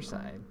on your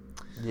side.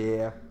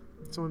 Yeah.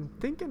 So I'm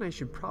thinking I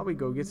should probably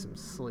go get some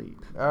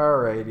sleep.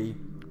 Alrighty.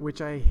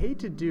 Which I hate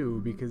to do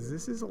because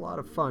this is a lot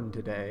of fun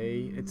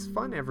today. It's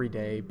fun every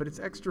day, but it's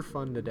extra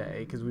fun today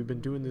because we've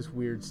been doing this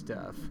weird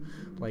stuff,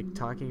 like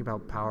talking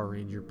about Power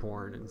Ranger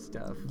porn and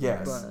stuff.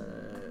 Yes.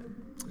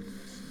 But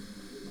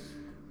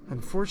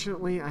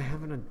unfortunately, I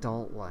have an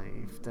adult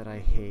life that I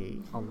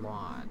hate a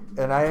lot.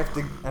 And I have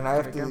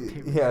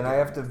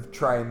to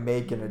try and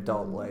make an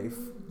adult life.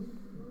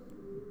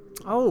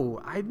 Oh,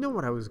 I know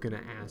what I was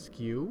gonna ask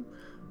you.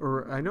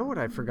 Or I know what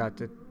I forgot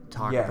to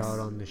talk about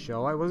on the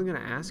show. I wasn't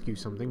going to ask you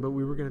something, but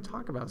we were going to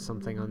talk about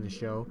something on the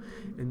show,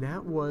 and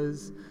that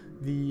was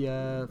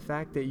the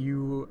fact that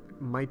you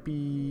might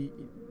be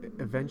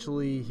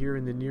eventually here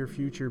in the near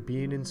future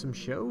being in some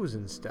shows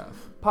and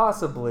stuff.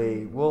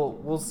 Possibly.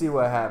 We'll see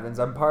what happens.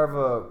 I'm part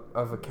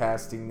of a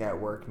casting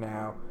network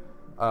now.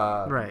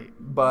 Right.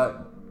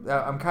 But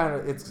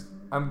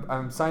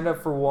I'm signed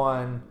up for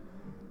one,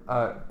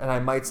 and I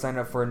might sign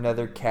up for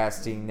another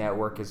casting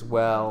network as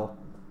well.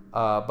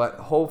 But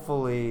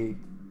hopefully,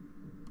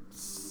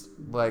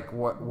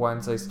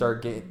 once I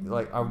start getting,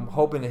 I'm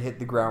hoping to hit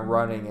the ground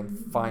running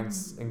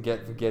and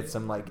get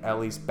some at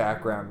least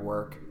background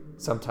work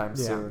sometime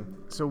soon.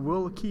 So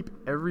we'll keep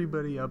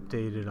everybody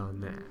updated on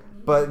that.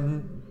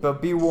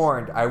 But be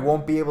warned, I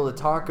won't be able to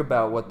talk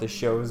about what the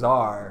shows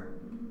are,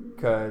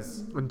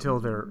 until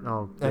they're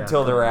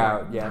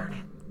out. Yeah.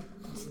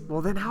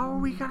 Well, then how are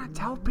we going to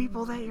tell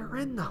people that you're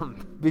in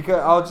them?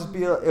 Because I'll just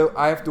be...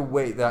 I have to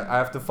wait. I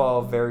have to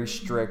follow very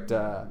strict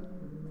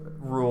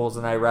rules,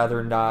 and I'd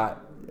rather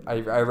not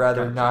I'd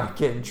rather not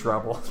get in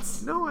trouble.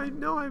 No,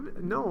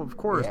 of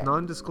course. Yeah.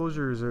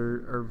 Non-disclosures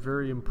are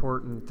very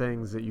important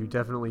things that you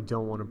definitely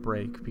don't want to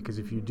break, because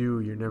if you do,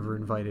 you're never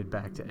invited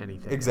back to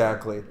anything.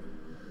 Exactly.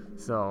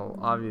 So,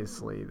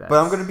 obviously, that's...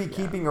 But I'm going to be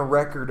keeping a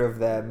record of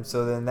them,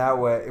 so then that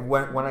way,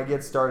 when I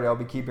get started, I'll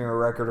be keeping a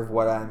record of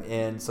what I'm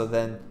in, so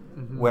then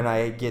when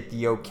I get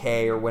the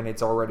okay, or when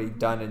it's already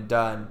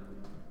done,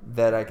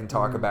 that I can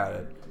talk about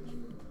it.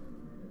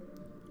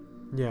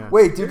 Yeah.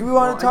 Wait, did we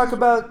want to talk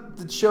about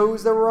the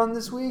shows that were on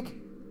this week?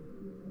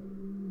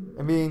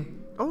 I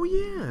mean... Oh,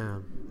 yeah.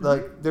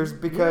 Like, there's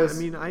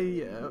because... Yeah, I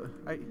mean,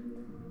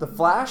 The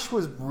Flash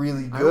was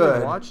really good. I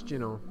only watched,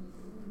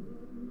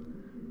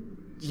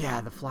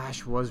 Yeah, The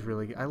Flash was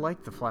really good. I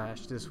liked The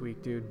Flash this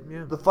week, dude.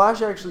 Yeah. The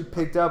Flash actually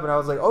picked up, and I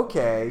was like,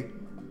 okay,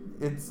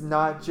 it's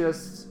not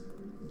just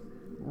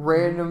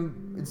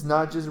random. It's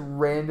not just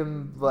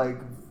random like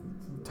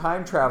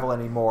time travel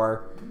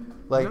anymore.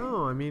 Like,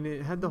 no, I mean,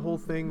 it had the whole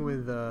thing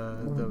with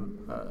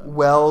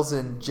Wells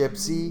and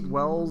Gypsy.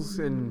 Wells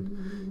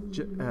and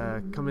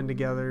coming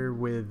together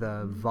with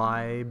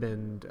Vibe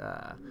and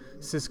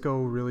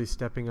Cisco really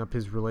stepping up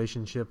his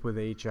relationship with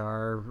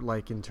HR,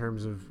 like in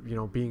terms of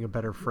being a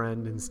better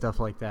friend and stuff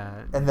like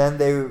that. And then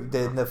they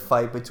did the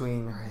fight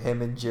between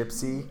him and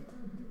Gypsy,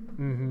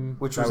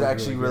 which was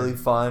actually really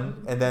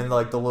fun. And then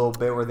like the little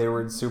bit where they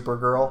were in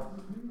Supergirl.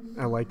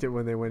 I liked it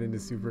when they went into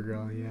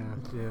Supergirl.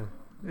 Yeah.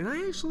 And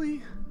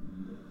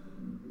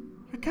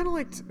I kind of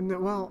liked...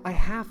 Well, I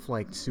half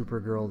liked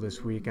Supergirl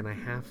this week, and I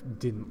half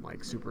didn't like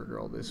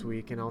Supergirl this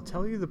week. And I'll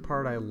tell you the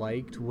part I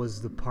liked was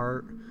the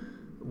part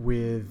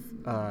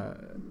with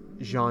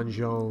Jean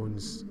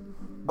Jones.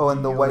 Oh,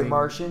 and the White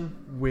Martian?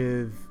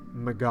 With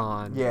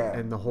Magon. Yeah.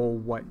 And the whole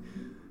white...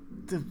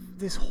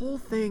 This whole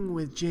thing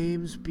with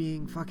James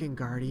being fucking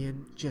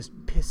Guardian just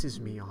pisses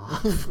me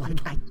off.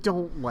 Like, I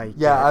don't like it.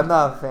 Yeah, I'm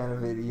not a fan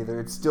of it either.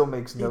 It still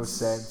makes no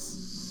sense.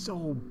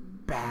 So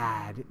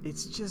bad.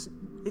 It's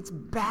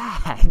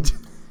bad.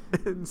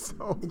 And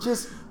so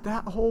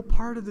that whole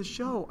part of the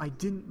show I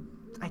didn't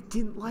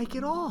like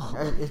at all.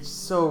 It's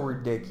so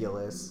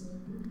ridiculous.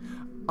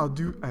 I'll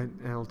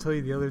tell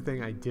you the other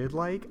thing I did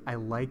like. I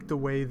like the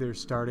way they're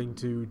starting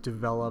to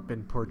develop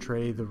and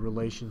portray the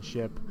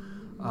relationship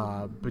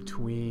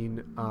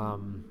between oh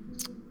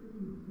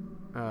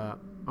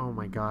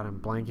my god, I'm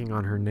blanking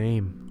on her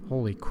name.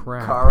 Holy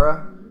crap.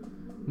 Kara?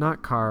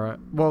 Not Kara.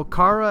 Well,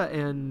 Kara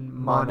and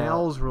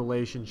Mon-El's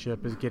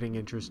relationship is getting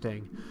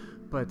interesting,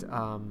 but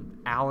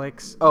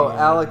Alex. Oh,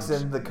 Alex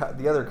and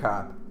the other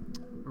cop.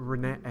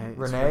 Renee.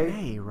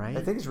 Renee, right?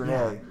 I think it's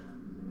Renee.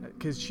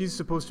 Because she's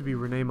supposed to be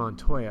Renee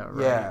Montoya,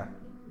 right? Yeah.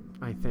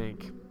 I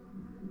think.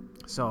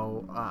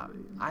 So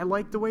I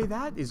like the way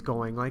that is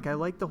going. Like, I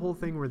like the whole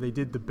thing where they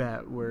did the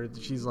bet where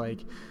she's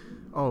like,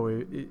 oh,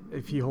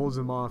 if he holds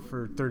him off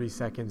for 30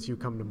 seconds, you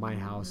come to my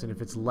house, and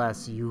if it's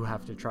less, you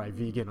have to try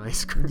vegan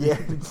ice cream. Yeah.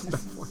 And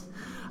stuff.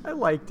 I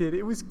liked it.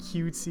 It was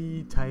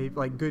cutesy type,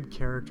 like good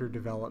character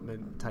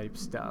development type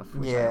stuff,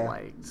 which I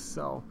liked.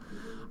 So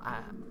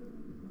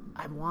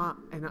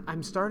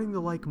I'm starting to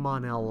like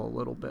Mon-El a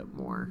little bit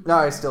more. No,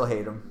 I still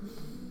hate him.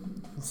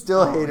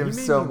 Hate him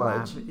so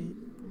much.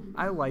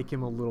 I like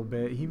him a little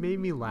bit. He made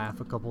me laugh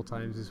a couple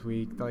times this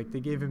week. Like, they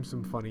gave him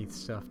some funny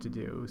stuff to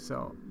do.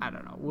 So, I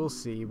don't know. We'll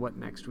see what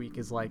next week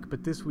is like.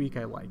 But this week,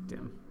 I liked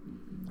him.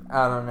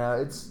 I don't know.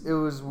 It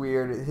was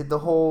weird.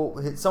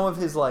 Some of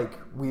his, like,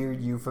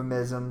 weird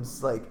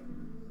euphemisms, like,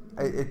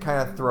 it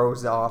kind of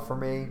throws off for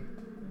me.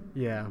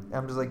 Yeah.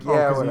 I'm just like,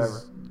 yeah,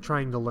 whatever. He's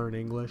trying to learn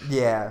English.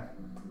 Yeah.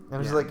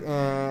 I'm just like,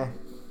 eh.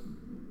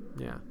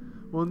 Yeah.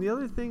 Well, and the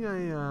other thing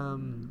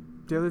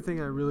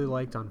I really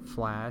liked on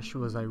Flash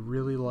was I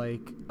really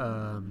like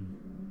the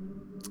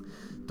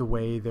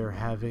way they're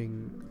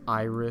having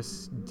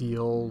Iris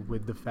deal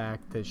with the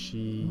fact that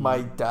she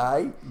might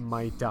die.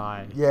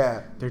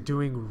 Yeah. They're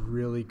doing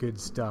really good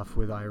stuff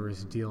with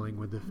Iris dealing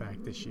with the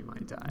fact that she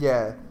might die.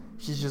 Yeah.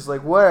 She's just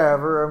like,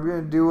 whatever, I'm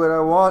going to do what I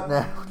want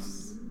now.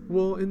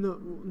 Well,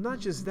 not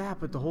just that,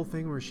 but the whole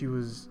thing where she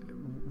was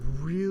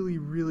really,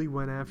 really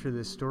went after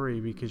this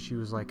story because she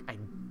was like, I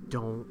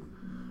don't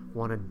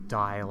want to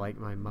die like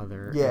my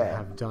mother and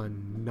have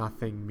done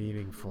nothing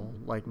meaningful.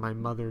 Like, my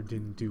mother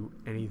didn't do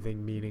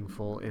anything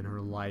meaningful in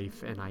her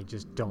life, and I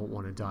just don't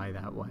want to die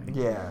that way.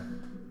 Yeah.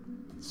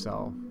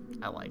 So,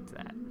 I liked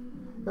that.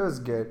 It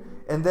was good.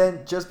 And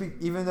then,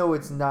 even though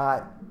it's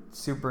not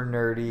super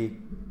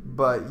nerdy,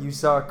 but you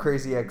saw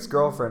Crazy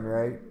Ex-Girlfriend,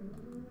 right?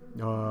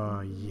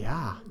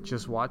 Yeah.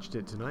 Just watched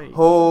it tonight.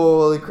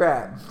 Holy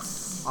crap.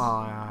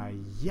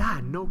 Yeah,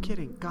 no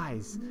kidding.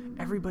 Guys,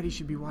 everybody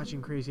should be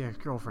watching Crazy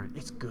Ex-Girlfriend.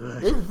 It's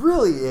good. It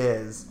really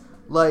is.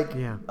 Like,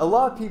 a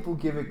lot of people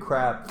give it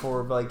crap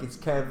for, like, it's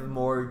kind of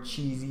more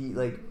cheesy,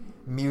 like,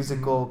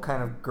 musical,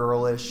 kind of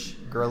girly.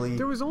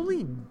 There was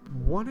only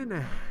one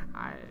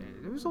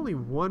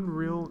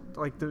real,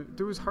 like,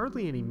 there was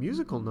hardly any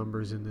musical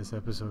numbers in this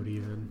episode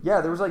even.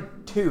 Yeah, there was,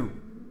 like, 2.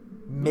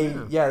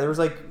 Yeah, there was,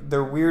 like,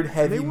 their weird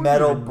heavy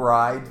metal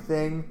bride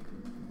thing.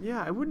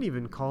 Yeah, I wouldn't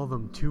even call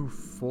them 2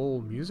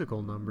 full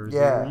musical numbers.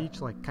 Yeah. They were each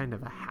like kind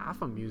of a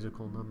half a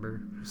musical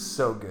number.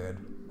 So good.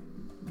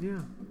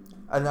 Yeah.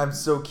 And I'm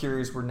so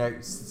curious where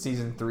next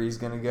season 3 is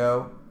gonna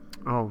go.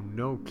 Oh,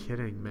 no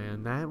kidding,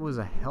 man. That was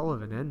a hell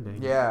of an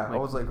ending. Yeah, I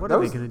was like, what that are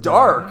was they gonna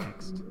dark. do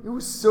next? It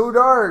was so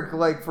dark,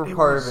 like for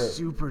part of it.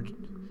 Super.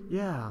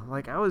 Yeah,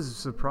 like I was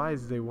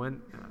surprised they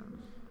went.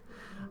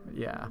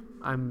 Yeah,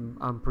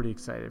 I'm pretty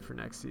excited for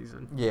next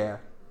season. Yeah.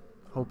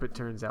 Hope it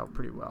turns out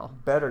pretty well.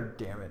 Better,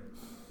 damn it.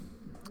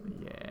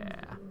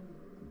 Yeah.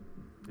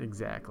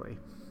 Exactly.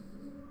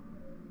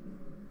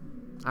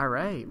 All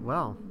right.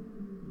 Well.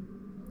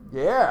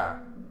 Yeah.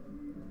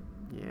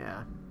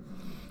 Yeah.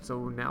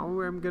 So now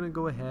I'm going to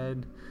go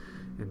ahead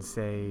and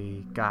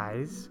say,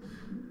 guys,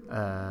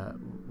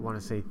 want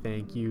to say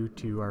thank you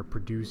to our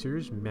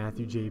producers,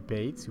 Matthew J.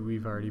 Bates, who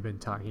we've already been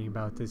talking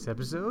about this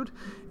episode,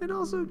 and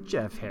also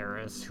Jeff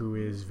Harris, who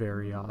is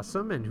very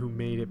awesome and who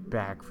made it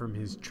back from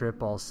his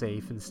trip all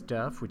safe and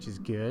stuff, which is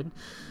good.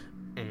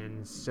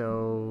 And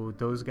so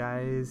those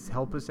guys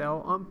help us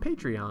out on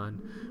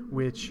Patreon,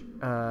 which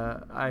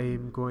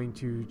I'm going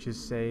to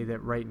just say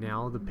that right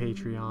now the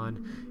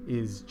Patreon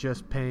is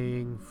just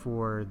paying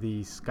for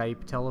the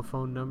Skype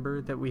telephone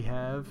number that we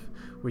have,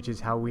 which is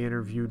how we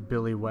interviewed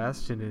Billy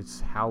West, and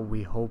it's how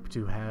we hope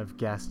to have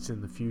guests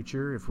in the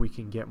future if we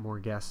can get more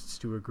guests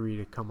to agree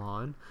to come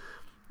on,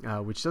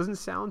 which doesn't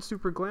sound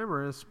super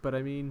glamorous, but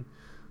I mean,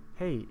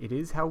 hey, it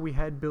is how we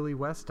had Billy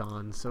West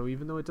on, so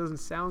even though it doesn't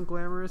sound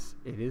glamorous,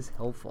 it is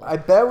helpful. I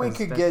bet we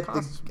could get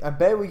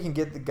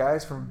the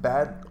guys from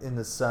Bat in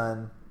the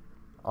Sun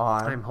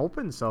on. I'm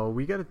hoping so.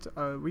 We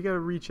gotta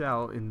reach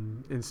out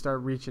and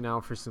start reaching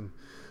out for some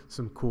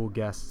cool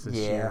guests this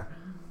year.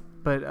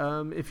 But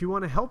if you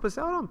want to help us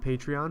out on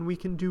Patreon, we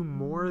can do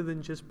more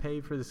than just pay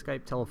for the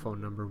Skype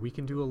telephone number. We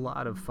can do a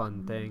lot of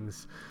fun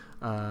things.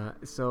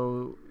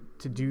 So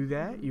to do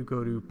that, you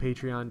go to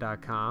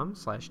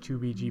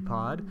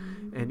patreon.com/2bgpod,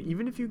 and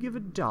even if you give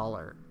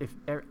 $1,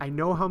 I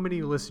know how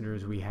many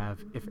listeners we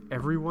have. If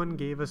everyone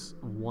gave us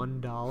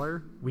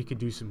 $1, we could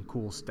do some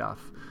cool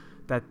stuff.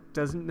 That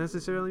doesn't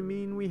necessarily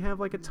mean we have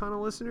like a ton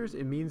of listeners.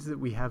 It means that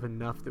we have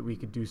enough that we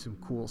could do some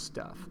cool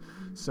stuff.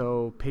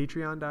 So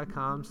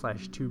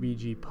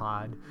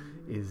patreon.com/2bgpod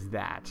is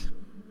that.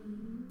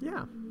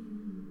 Yeah.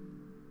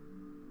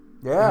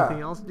 Yeah.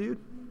 Anything else, dude?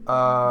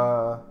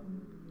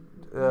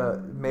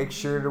 Make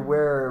sure to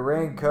wear a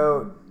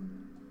raincoat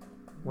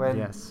when.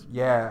 Yes.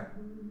 Yeah.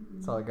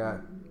 That's all I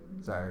got.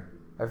 Sorry.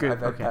 I've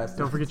Okay.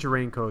 Don't forget your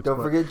raincoats.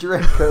 Don't forget your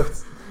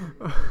raincoats.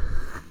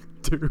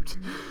 Dude,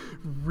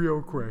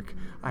 real quick,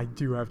 I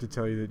do have to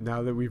tell you that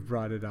now that we've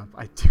brought it up,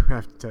 I do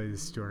have to tell you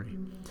this story.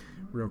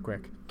 Real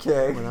quick.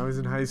 Okay. When I was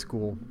in high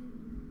school,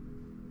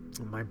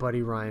 my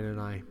buddy Ryan and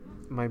I,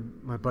 my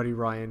buddy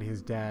Ryan,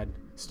 his dad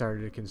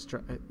started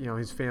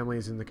his family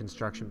is in the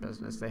construction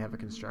business. They have a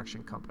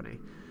construction company.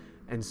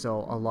 And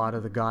so a lot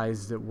of the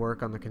guys that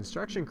work on the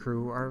construction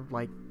crew are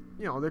like,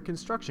 they're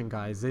construction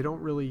guys. They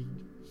don't really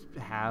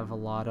have a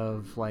lot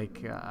of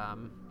like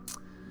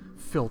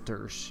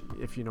filters,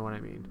 if you know what I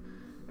mean.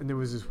 And there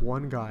was this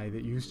one guy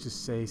that used to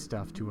say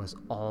stuff to us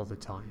all the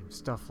time.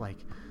 Stuff like,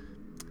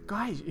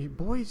 guys,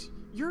 boys,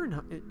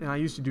 and I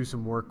used to do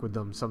some work with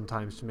them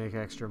sometimes to make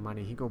extra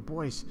money. He'd go,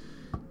 boys,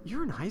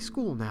 you're in high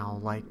school now.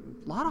 Like,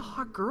 a lot of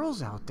hot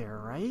girls out there,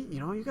 right?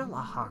 You got a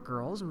lot of hot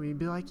girls. And we'd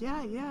be like,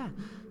 yeah, a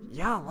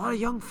lot of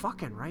young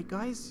fucking, right,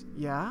 guys?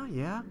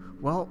 Yeah.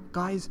 Well,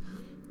 guys,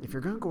 if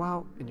you're going to go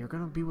out and you're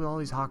going to be with all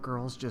these hot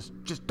girls, just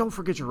don't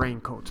forget your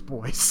raincoats,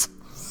 boys.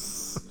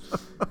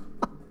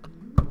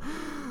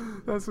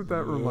 That's what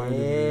that reminded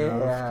me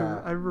of.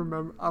 'Cause I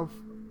remember, I'll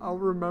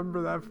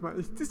remember that.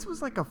 This was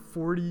like a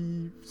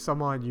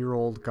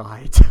 40-some-odd-year-old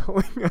guy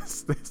telling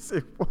us this.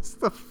 It was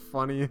the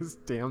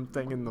funniest damn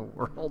thing in the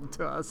world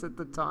to us at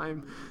the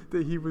time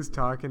that he was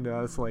talking to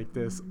us like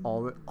this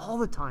all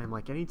the time,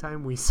 like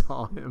anytime we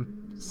saw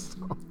him.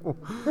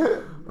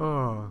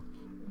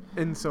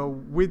 And so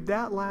with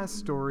that last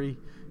story,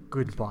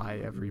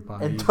 goodbye,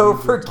 everybody. And don't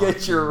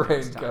forget your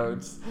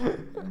raincoats.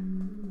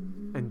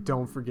 And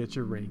don't forget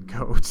your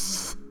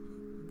raincoats.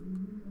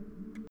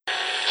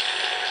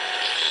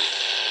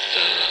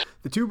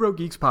 The Two Broke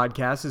Geeks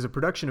podcast is a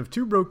production of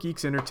Two Broke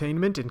Geeks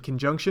Entertainment in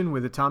conjunction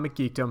with Atomic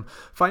Geekdom.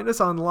 Find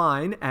us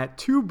online at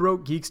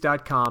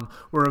twobrokegeeks.com.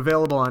 We're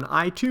available on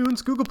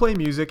iTunes, Google Play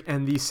Music,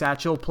 and the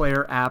Satchel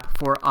Player app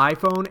for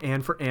iPhone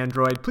and for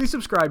Android. Please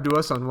subscribe to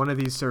us on one of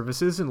these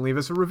services and leave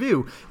us a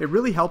review. It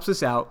really helps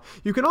us out.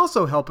 You can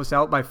also help us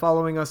out by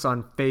following us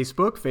on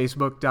Facebook,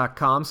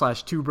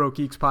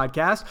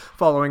 facebook.com/twobrokegeekspodcast,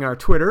 following our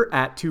Twitter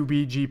at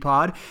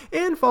 2bgpod,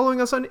 and following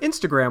us on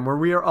Instagram, where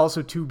we are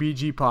also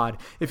 2bgpod.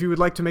 If you would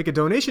like to make a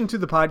donation to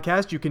the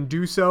podcast, you can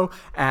do so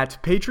at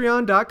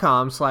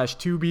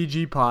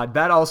patreon.com/2bgpod.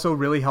 That also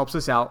really helps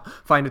us out.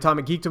 Find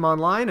Atomic Geekdom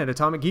online at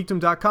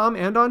atomicgeekdom.com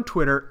and on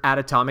Twitter at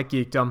Atomic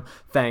Geekdom.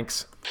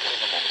 Thanks.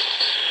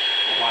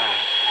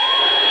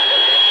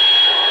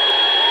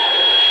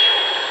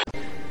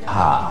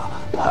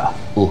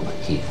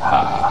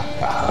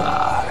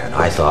 And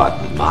I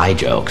thought my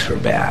jokes were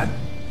bad.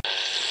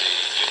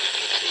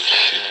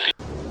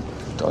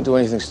 Don't do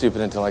anything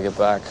stupid until I get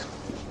back.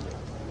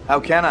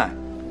 How can I?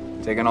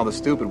 Taking all the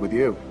stupid with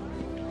you.